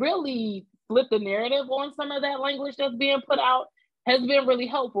really flip the narrative on some of that language that's being put out has been really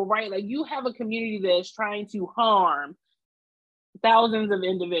helpful, right? Like, you have a community that's trying to harm thousands of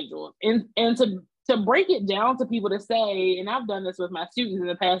individuals, and to break it down to people to say, and I've done this with my students in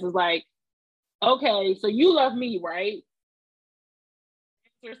the past, is like, okay, so you love me, right?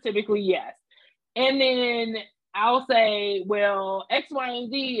 The answer is typically yes. And then I'll say, well, X, Y,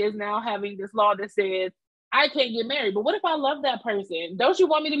 and Z is now having this law that says I can't get married. But what if I love that person? Don't you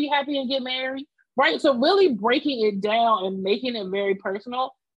want me to be happy and get married? Right? So really breaking it down and making it very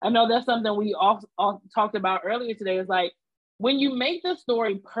personal. I know that's something we all talked about earlier today. Is like, when you make the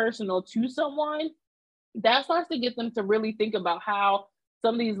story personal to someone, that starts to get them to really think about how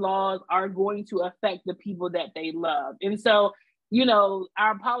some of these laws are going to affect the people that they love. And so,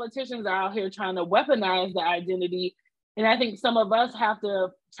 our politicians are out here trying to weaponize the identity. And I think some of us have to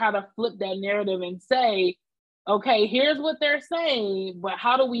try to flip that narrative and say, okay, here's what they're saying, but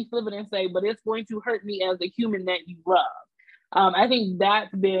how do we flip it and say, but it's going to hurt me as a human that you love? I think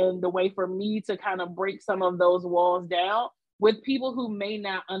that's been the way for me to kind of break some of those walls down with people who may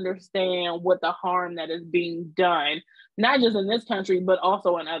not understand what the harm that is being done, not just in this country, but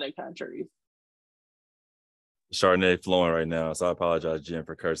also in other countries. Chardonnay flowing right now, so I apologize, Jen,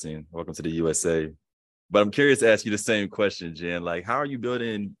 for cursing. Welcome to the USA. But I'm curious to ask you the same question, Jen. Like, how are you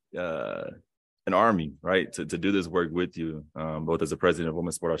building an army, right, to do this work with you, both as the president of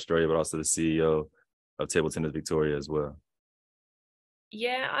Women's Sport Australia, but also the CEO of Table Tennis Victoria as well?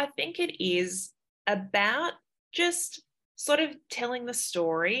 Yeah, I think it is about just sort of telling the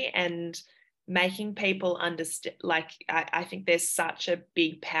story and making people understand. Like, I think there's such a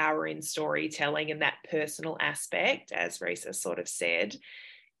big power in storytelling and that personal aspect, as Risa sort of said.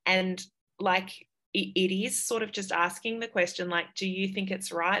 And like, it is sort of just asking the question, like, do you think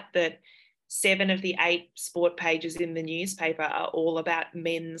it's right that 7 of the 8 sport pages in the newspaper are all about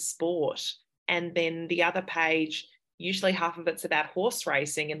men's sport? And then the other page, usually half of it's about horse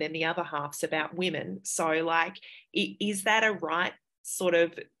racing, and then the other half's about women. So like, is that a right sort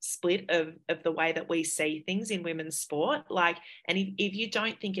of split of the way that we see things in women's sport? Like, and if you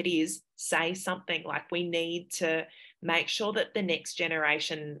don't think it is, say something. Like, we need to make sure that the next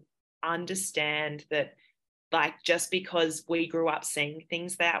generation understand that, like, just because we grew up seeing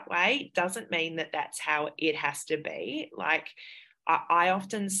things that way doesn't mean that that's how it has to be. Like, I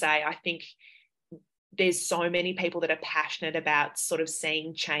often say, I think there's so many people that are passionate about sort of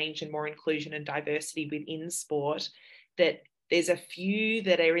seeing change and more inclusion and diversity within sport, that there's a few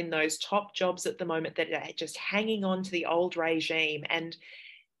that are in those top jobs at the moment that are just hanging on to the old regime, and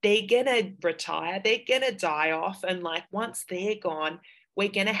they're going to retire, they're going to die off. And like, once they're gone, we're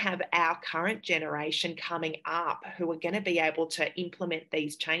going to have our current generation coming up who are going to be able to implement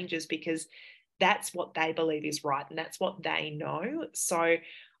these changes because that's what they believe is right and that's what they know. So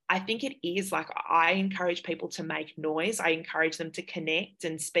I think it is like, I encourage people to make noise. I encourage them to connect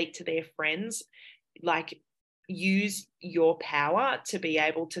and speak to their friends. Like, use your power to be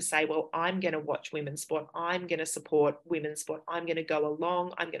able to say, well, I'm going to watch women's sport. I'm going to support women's sport. I'm going to go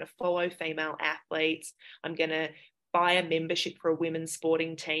along. I'm going to follow female athletes. I'm going to buy a membership for a women's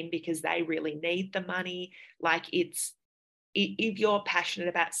sporting team because they really need the money. Like, if you're passionate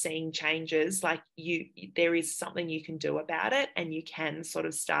about seeing changes, like, there is something you can do about it, and you can sort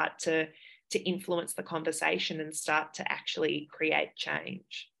of start to influence the conversation and start to actually create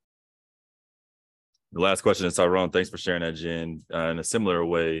change. The last question is Tyrone. Thanks for sharing that, Jen. In a similar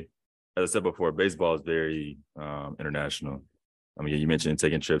way, as I said before, baseball is very international. I mean, you mentioned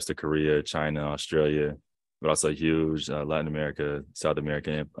taking trips to Korea, China, Australia, but also huge Latin America, South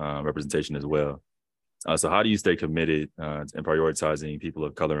American representation as well. So how do you stay committed in prioritizing people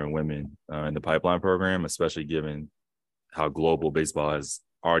of color and women in the pipeline program, especially given how global baseball has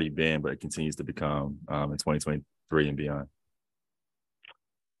already been, but it continues to become in 2023 and beyond?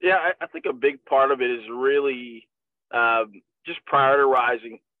 Yeah, I think a big part of it is really just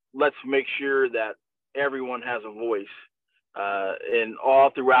prioritizing. Let's make sure that everyone has a voice. And all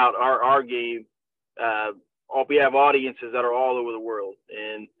throughout our game, we have audiences that are all over the world.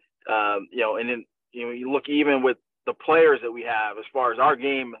 And, and then, you look even with the players that we have as far as our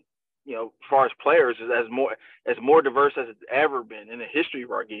game, as far as players, is as more diverse as it's ever been in the history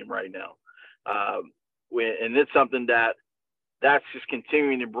of our game right now. And it's something that's just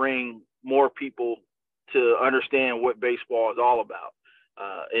continuing to bring more people to understand what baseball is all about,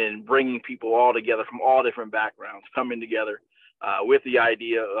 and bringing people all together from all different backgrounds, coming together with the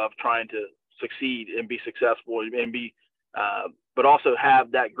idea of trying to succeed and be successful and be, but also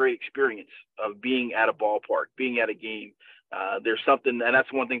have that great experience of being at a ballpark, being at a game. There's something, and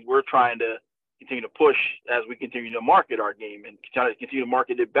that's one thing we're trying to continue to push as we continue to market our game and try to continue to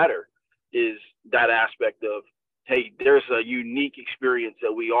market it better, is that aspect of, hey, there's a unique experience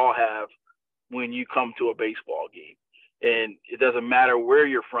that we all have when you come to a baseball game. And it doesn't matter where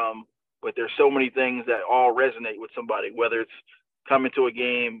you're from, but there's so many things that all resonate with somebody, whether it's coming to a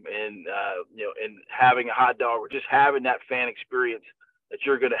game and, and having a hot dog, or just having that fan experience that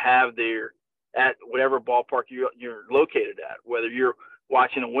you're going to have there at whatever ballpark you're located at, whether you're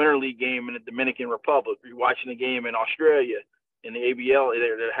watching a Winter League game in the Dominican Republic, or you're watching a game in Australia in the ABL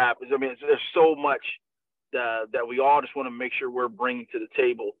that happens. I mean, there's so much that we all just want to make sure we're bringing to the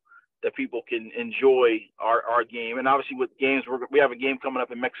table, that people can enjoy our game. And obviously with games, we have a game coming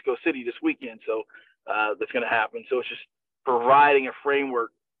up in Mexico City this weekend, so that's going to happen. So it's just providing a framework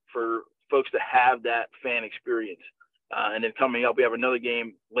for folks to have that fan experience. And then coming up, we have another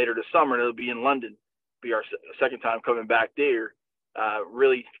game later this summer, and it'll be in London. It'll be our second time coming back there.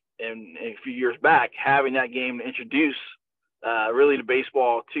 Really, in a few years back, having that game to introduce really the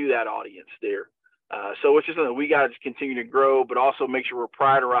baseball to that audience there. So it's just something we got to just continue to grow, but also make sure we're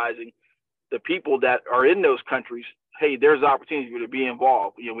prioritizing the people that are in those countries. Hey, there's opportunity to be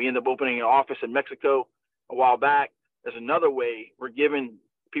involved. We end up opening an office in Mexico a while back. There's another way we're giving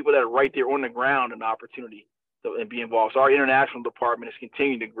people that are right there on the ground an opportunity to be involved. So our international department is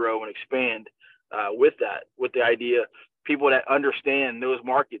continuing to grow and expand with the idea people that understand those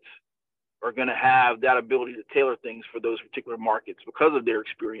markets are going to have that ability to tailor things for those particular markets because of their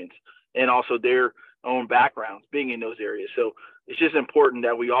experience and also their own backgrounds being in those areas. So it's just important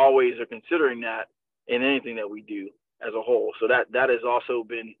that we always are considering that in anything that we do as a whole. So that has also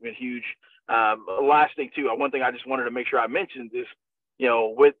been huge. Last thing too, one thing I just wanted to make sure I mentioned is,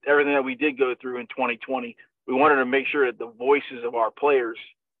 with everything that we did go through in 2020, we wanted to make sure that the voices of our players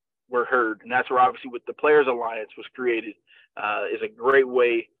were heard. And that's where obviously with the Players Alliance was created, is a great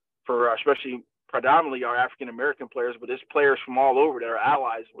way for especially predominantly our African-American players, but there's players from all over that are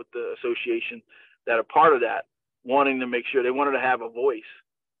allies with the association that are part of that, wanting to make sure they wanted to have a voice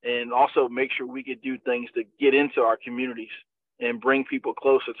and also make sure we could do things to get into our communities and bring people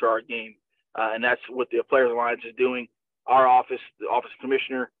closer to our game. And that's what the Players Alliance is doing. Our office, the Office of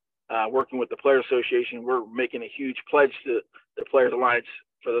Commissioner, working with the Players Association, we're making a huge pledge to the Players Alliance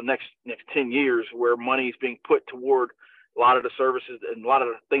for the next 10 years, where money is being put toward a lot of the services and a lot of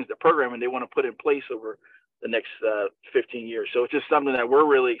the things, the programming they want to put in place over the next 15 years. So it's just something that we're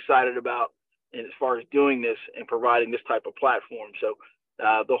really excited about, and as far as doing this and providing this type of platform. So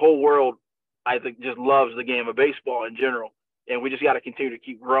the whole world, I think, just loves the game of baseball in general. And we just got to continue to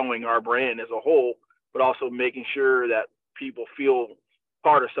keep growing our brand as a whole, but also making sure that people feel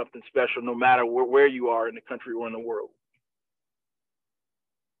part of something special, no matter where you are in the country or in the world.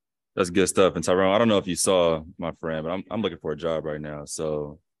 That's good stuff. And Tyrone, I don't know if you saw, my friend, but I'm looking for a job right now.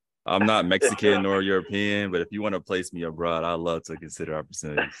 So I'm not Mexican nor European, but if you want to place me abroad, I'd love to consider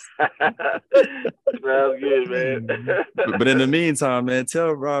opportunities. Sounds good, man. But in the meantime, man,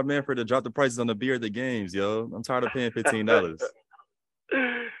 tell Rob Manfred to drop the prices on the beer at the games, yo. I'm tired of paying $15.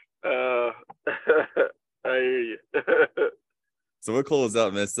 I hear you. So we'll close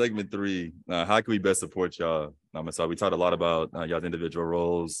out, man. Segment 3. How can we best support y'all? So we talked a lot about y'all's individual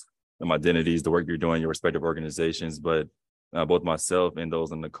roles, identities, the work you're doing, your respective organizations. But both myself and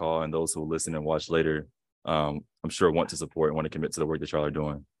those on the call and those who listen and watch later, I'm sure want to support and want to commit to the work that y'all are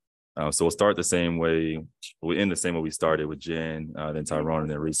doing. So we'll start the same way. We'll end the same way we started with Jen, then Tyrone,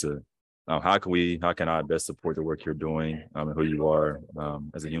 and then Risa. How can I best support the work you're doing and who you are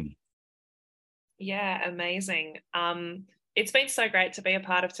as a human? Yeah, amazing. It's been so great to be a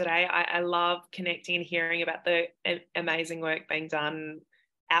part of today. I love connecting and hearing about the amazing work being done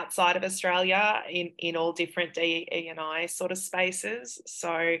outside of Australia in all different DE&I sort of spaces.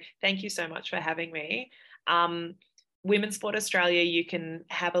 So thank you so much for having me. Women's Sport Australia, you can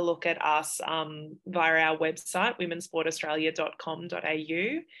have a look at us via our website,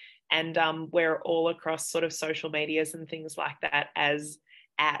 womensportaustralia.com.au. And we're all across sort of social medias and things like that as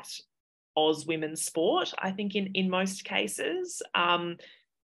at Oz Women's Sport, I think in most cases.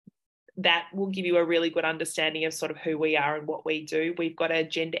 That will give you a really good understanding of sort of who we are and what we do. We've got a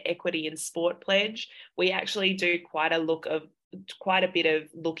gender equity in sport pledge. We actually do quite a bit of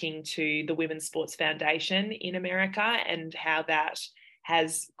looking to the Women's Sports Foundation in America and how that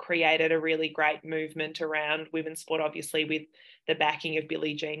has created a really great movement around women's sport, obviously with the backing of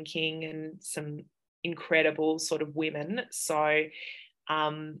Billie Jean King and some incredible sort of women. So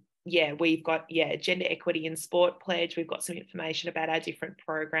we've got gender equity in sport pledge. We've got some information about our different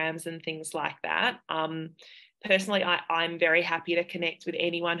programs and things like that. Personally, I'm very happy to connect with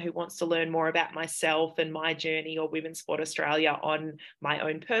anyone who wants to learn more about myself and my journey or Women's Sport Australia on my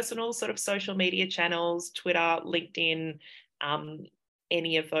own personal sort of social media channels, Twitter, LinkedIn,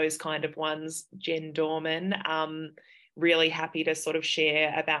 any of those kind of ones, Jen Dorman. Really happy to sort of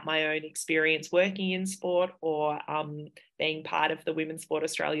share about my own experience working in sport or being part of the Women's Sport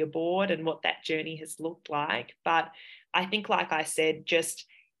Australia board and what that journey has looked like. But I think, like I said, just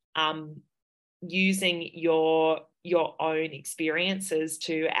using your own experiences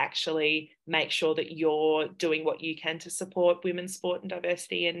to actually make sure that you're doing what you can to support women's sport and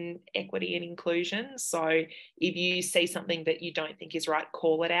diversity and equity and inclusion. So if you see something that you don't think is right,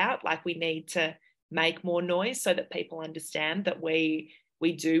 call it out. Like, we need to make more noise so that people understand that we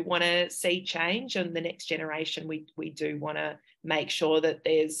do want to see change, and the next generation, we do want to make sure that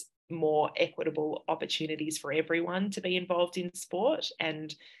there's more equitable opportunities for everyone to be involved in sport,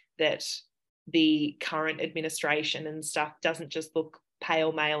 and that the current administration and stuff doesn't just look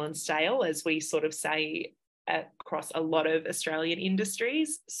pale, male and stale, as we sort of say across a lot of Australian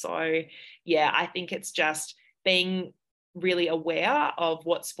industries. So yeah, I think it's just being really aware of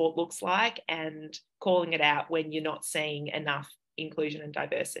what sport looks like and calling it out when you're not seeing enough inclusion and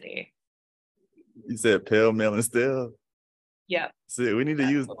diversity. You said pale, male, and stale? Yeah. See, we need to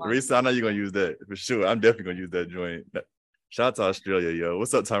use, Risa, I know you're going to use that for sure. I'm definitely going to use that joint. Shout out to Australia, yo.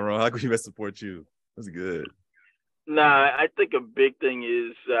 What's up, Tyrone? How can we best support you? That's good. Nah, I think a big thing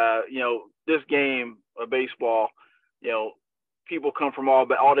is, this game of baseball, people come from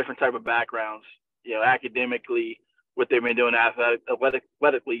all different type of backgrounds, academically, what they've been doing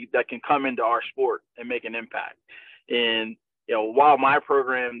athletically, that can come into our sport and make an impact. And, while my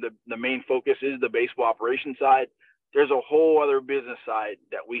program, the main focus is the baseball operation side, there's a whole other business side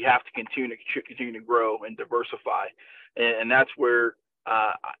that we have to continue to grow and diversify. And that's where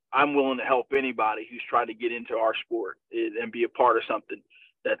I'm willing to help anybody who's trying to get into our sport and be a part of something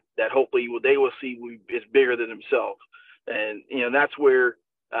that hopefully they will see is bigger than themselves. And, that's where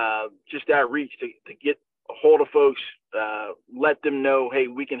just that reach to get a hold of folks, let them know, hey,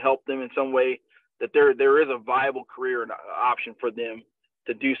 we can help them in some way, that there is a viable career and option for them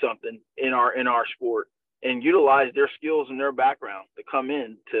to do something in our sport and utilize their skills and their background to come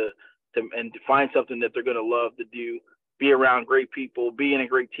in to find something that they're going to love to do, be around great people, be in a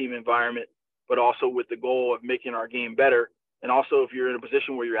great team environment, but also with the goal of making our game better. And also, if you're in a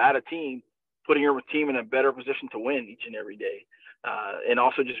position where you're at a team, putting your team in a better position to win each and every day. And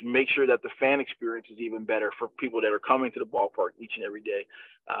also just make sure that the fan experience is even better for people that are coming to the ballpark each and every day.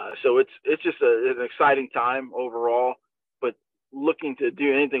 So it's just an exciting time overall, but looking to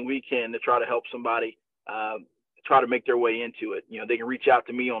do anything we can to try to help somebody try to make their way into it. They can reach out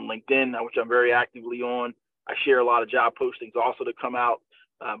to me on LinkedIn, which I'm very actively on. I share a lot of job postings also to come out,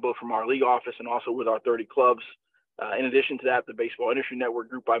 both from our league office and also with our 30 clubs. In addition to that, the Baseball Industry Network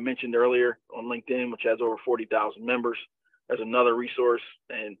group I mentioned earlier on LinkedIn, which has over 40,000 members. as another resource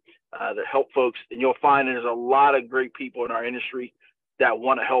and to help folks. And you'll find there's a lot of great people in our industry that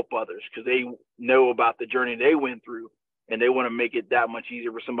want to help others because they know about the journey they went through, and they want to make it that much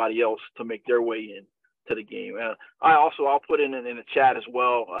easier for somebody else to make their way in to the game. I'll put in the chat as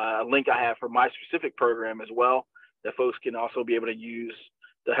well a link I have for my specific program as well that folks can also be able to use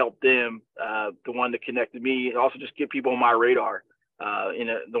to help them. The one that connected me, and also just get people on my radar.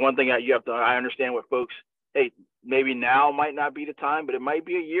 The one thing that I understand with folks, hey, maybe now might not be the time, but it might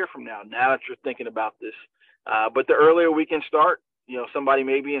be a year from now that you're thinking about this. But the earlier we can start, somebody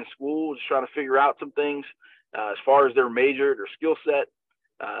may be in school just trying to figure out some things as far as their major, their skill set.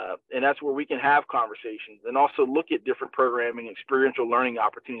 And that's where we can have conversations and also look at different programming, experiential learning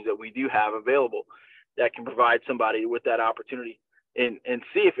opportunities that we do have available that can provide somebody with that opportunity and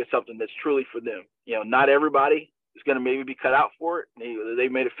see if it's something that's truly for them. Not everybody is going to maybe be cut out for it. They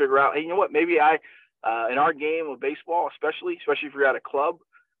may figure out, hey, you know what, maybe in our game of baseball, especially if you're at a club,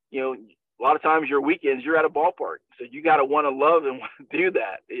 a lot of times your weekends, you're at a ballpark. So you got to want to love and want to do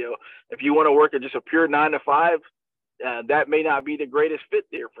that. If you want to work at just a pure 9 to 5, that may not be the greatest fit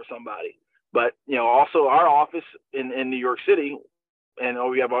there for somebody. But, also our office in New York City,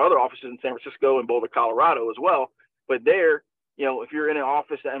 and we have our other offices in San Francisco and Boulder, Colorado as well. But there, if you're in an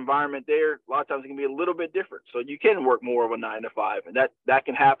office environment there, a lot of times it can be a little bit different. So you can work more of a 9 to 5, and that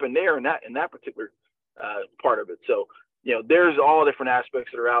can happen there in that particular part of it. So, there's all different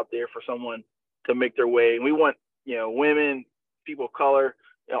aspects that are out there for someone to make their way. And we want, women, people of color,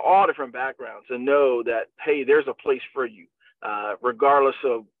 all different backgrounds to know that, hey, there's a place for you, regardless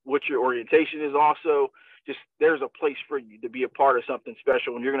of what your orientation is. Also, just there's a place for you to be a part of something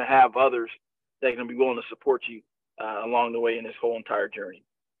special, and you're going to have others that are going to be willing to support you along the way in this whole entire journey.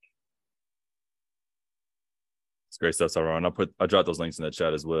 It's great stuff, Tyrone. I'll drop those links in the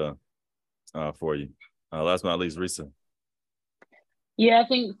chat as well for you. Last but not least, Risa. Yeah, I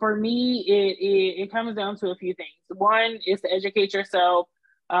think for me, it comes down to a few things. One is to educate yourself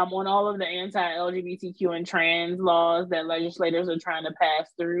on all of the anti-LGBTQ and trans laws that legislators are trying to pass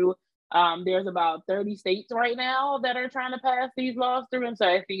through. There's about 30 states right now that are trying to pass these laws through. And so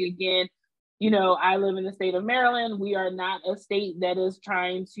I think, again, I live in the state of Maryland. We are not a state that is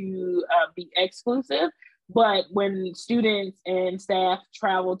trying to be exclusive. But when students and staff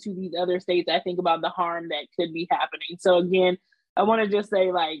travel to these other states, I think about the harm that could be happening. So again, I want to just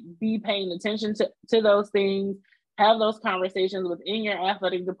say, be paying attention to those things, have those conversations within your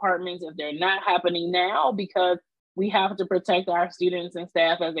athletic departments if they're not happening now, because we have to protect our students and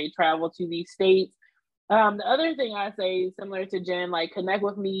staff as they travel to these states. The other thing I say, similar to Jen, connect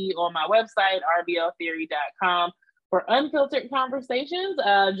with me on my website, rbltheory.com, for unfiltered conversations.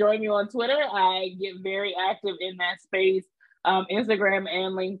 Join me on Twitter. I get very active in that space, Instagram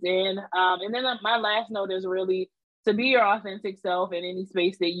and LinkedIn. And then my last note is really to be your authentic self in any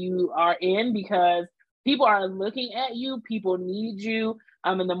space that you are in, because people are looking at you, people need you.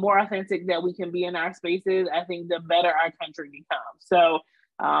 And the more authentic that we can be in our spaces, I think the better our country becomes. So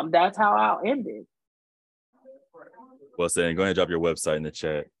that's how I'll end it. Well said. Go ahead and drop your website in the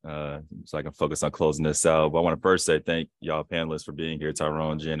chat so I can focus on closing this out. But I want to first say thank y'all panelists for being here,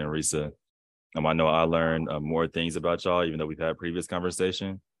 Tyrone, Jen, and Risa. I know I learned more things about y'all, even though we've had previous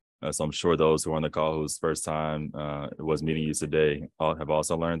conversation. So I'm sure those who are on the call whose first time it was meeting you today have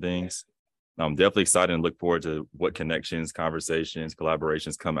also learned things. I'm definitely excited and look forward to what connections, conversations,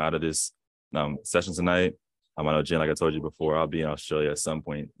 collaborations come out of this session tonight. I know, Jen, like I told you before, I'll be in Australia at some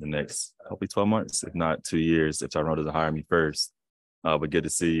point in the next, hopefully 12 months, if not 2 years, if Tyrone doesn't hire me first. But good to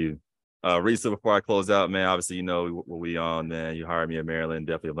see you. Risa, before I close out, man, obviously, what we on, man. You hired me in Maryland.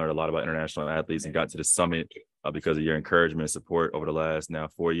 Definitely learned a lot about international athletes and got to the summit because of your encouragement and support over the last now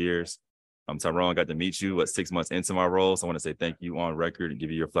 4 years. Tyrone, got to meet you 6 months into my role. So I want to say thank you on record and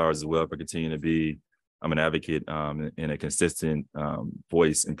give you your flowers as well for continuing to be an advocate and a consistent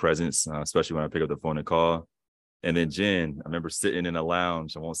voice and presence, especially when I pick up the phone and call. And then Jen, I remember sitting in a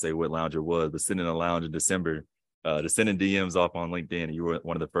lounge. I won't say what lounge it was, but sitting in a lounge in December, sending DMs off on LinkedIn. And you were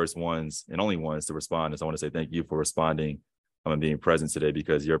one of the first ones and only ones to respond. And so I want to say thank you for responding and being present today,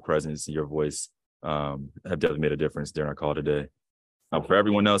 because your presence and your voice have definitely made a difference during our call today. For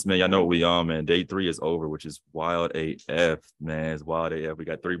everyone else, man, y'all know what we on, man. Day 3 is over, which is wild AF, man. It's wild AF. We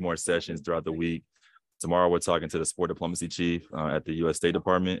got 3 more sessions throughout the week. Tomorrow, we're talking to the sport diplomacy chief at the U.S. State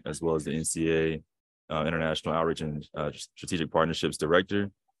Department, as well as the NCAA International Outreach and Strategic Partnerships Director.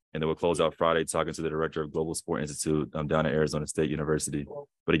 And then we'll close out Friday talking to the Director of Global Sport Institute down at Arizona State University.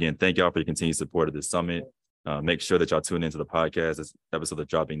 But again, thank y'all for your continued support of this summit. Make sure that y'all tune into the podcast. This episode is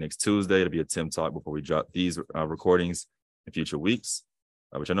dropping next Tuesday. It'll be a Tim Talk before we drop these recordings in future weeks.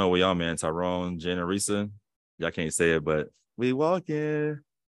 Which I know we all, man. Tyrone, Jen, and Risa, Y'all can't say it, but we walking.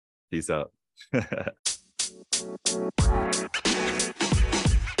 Peace out.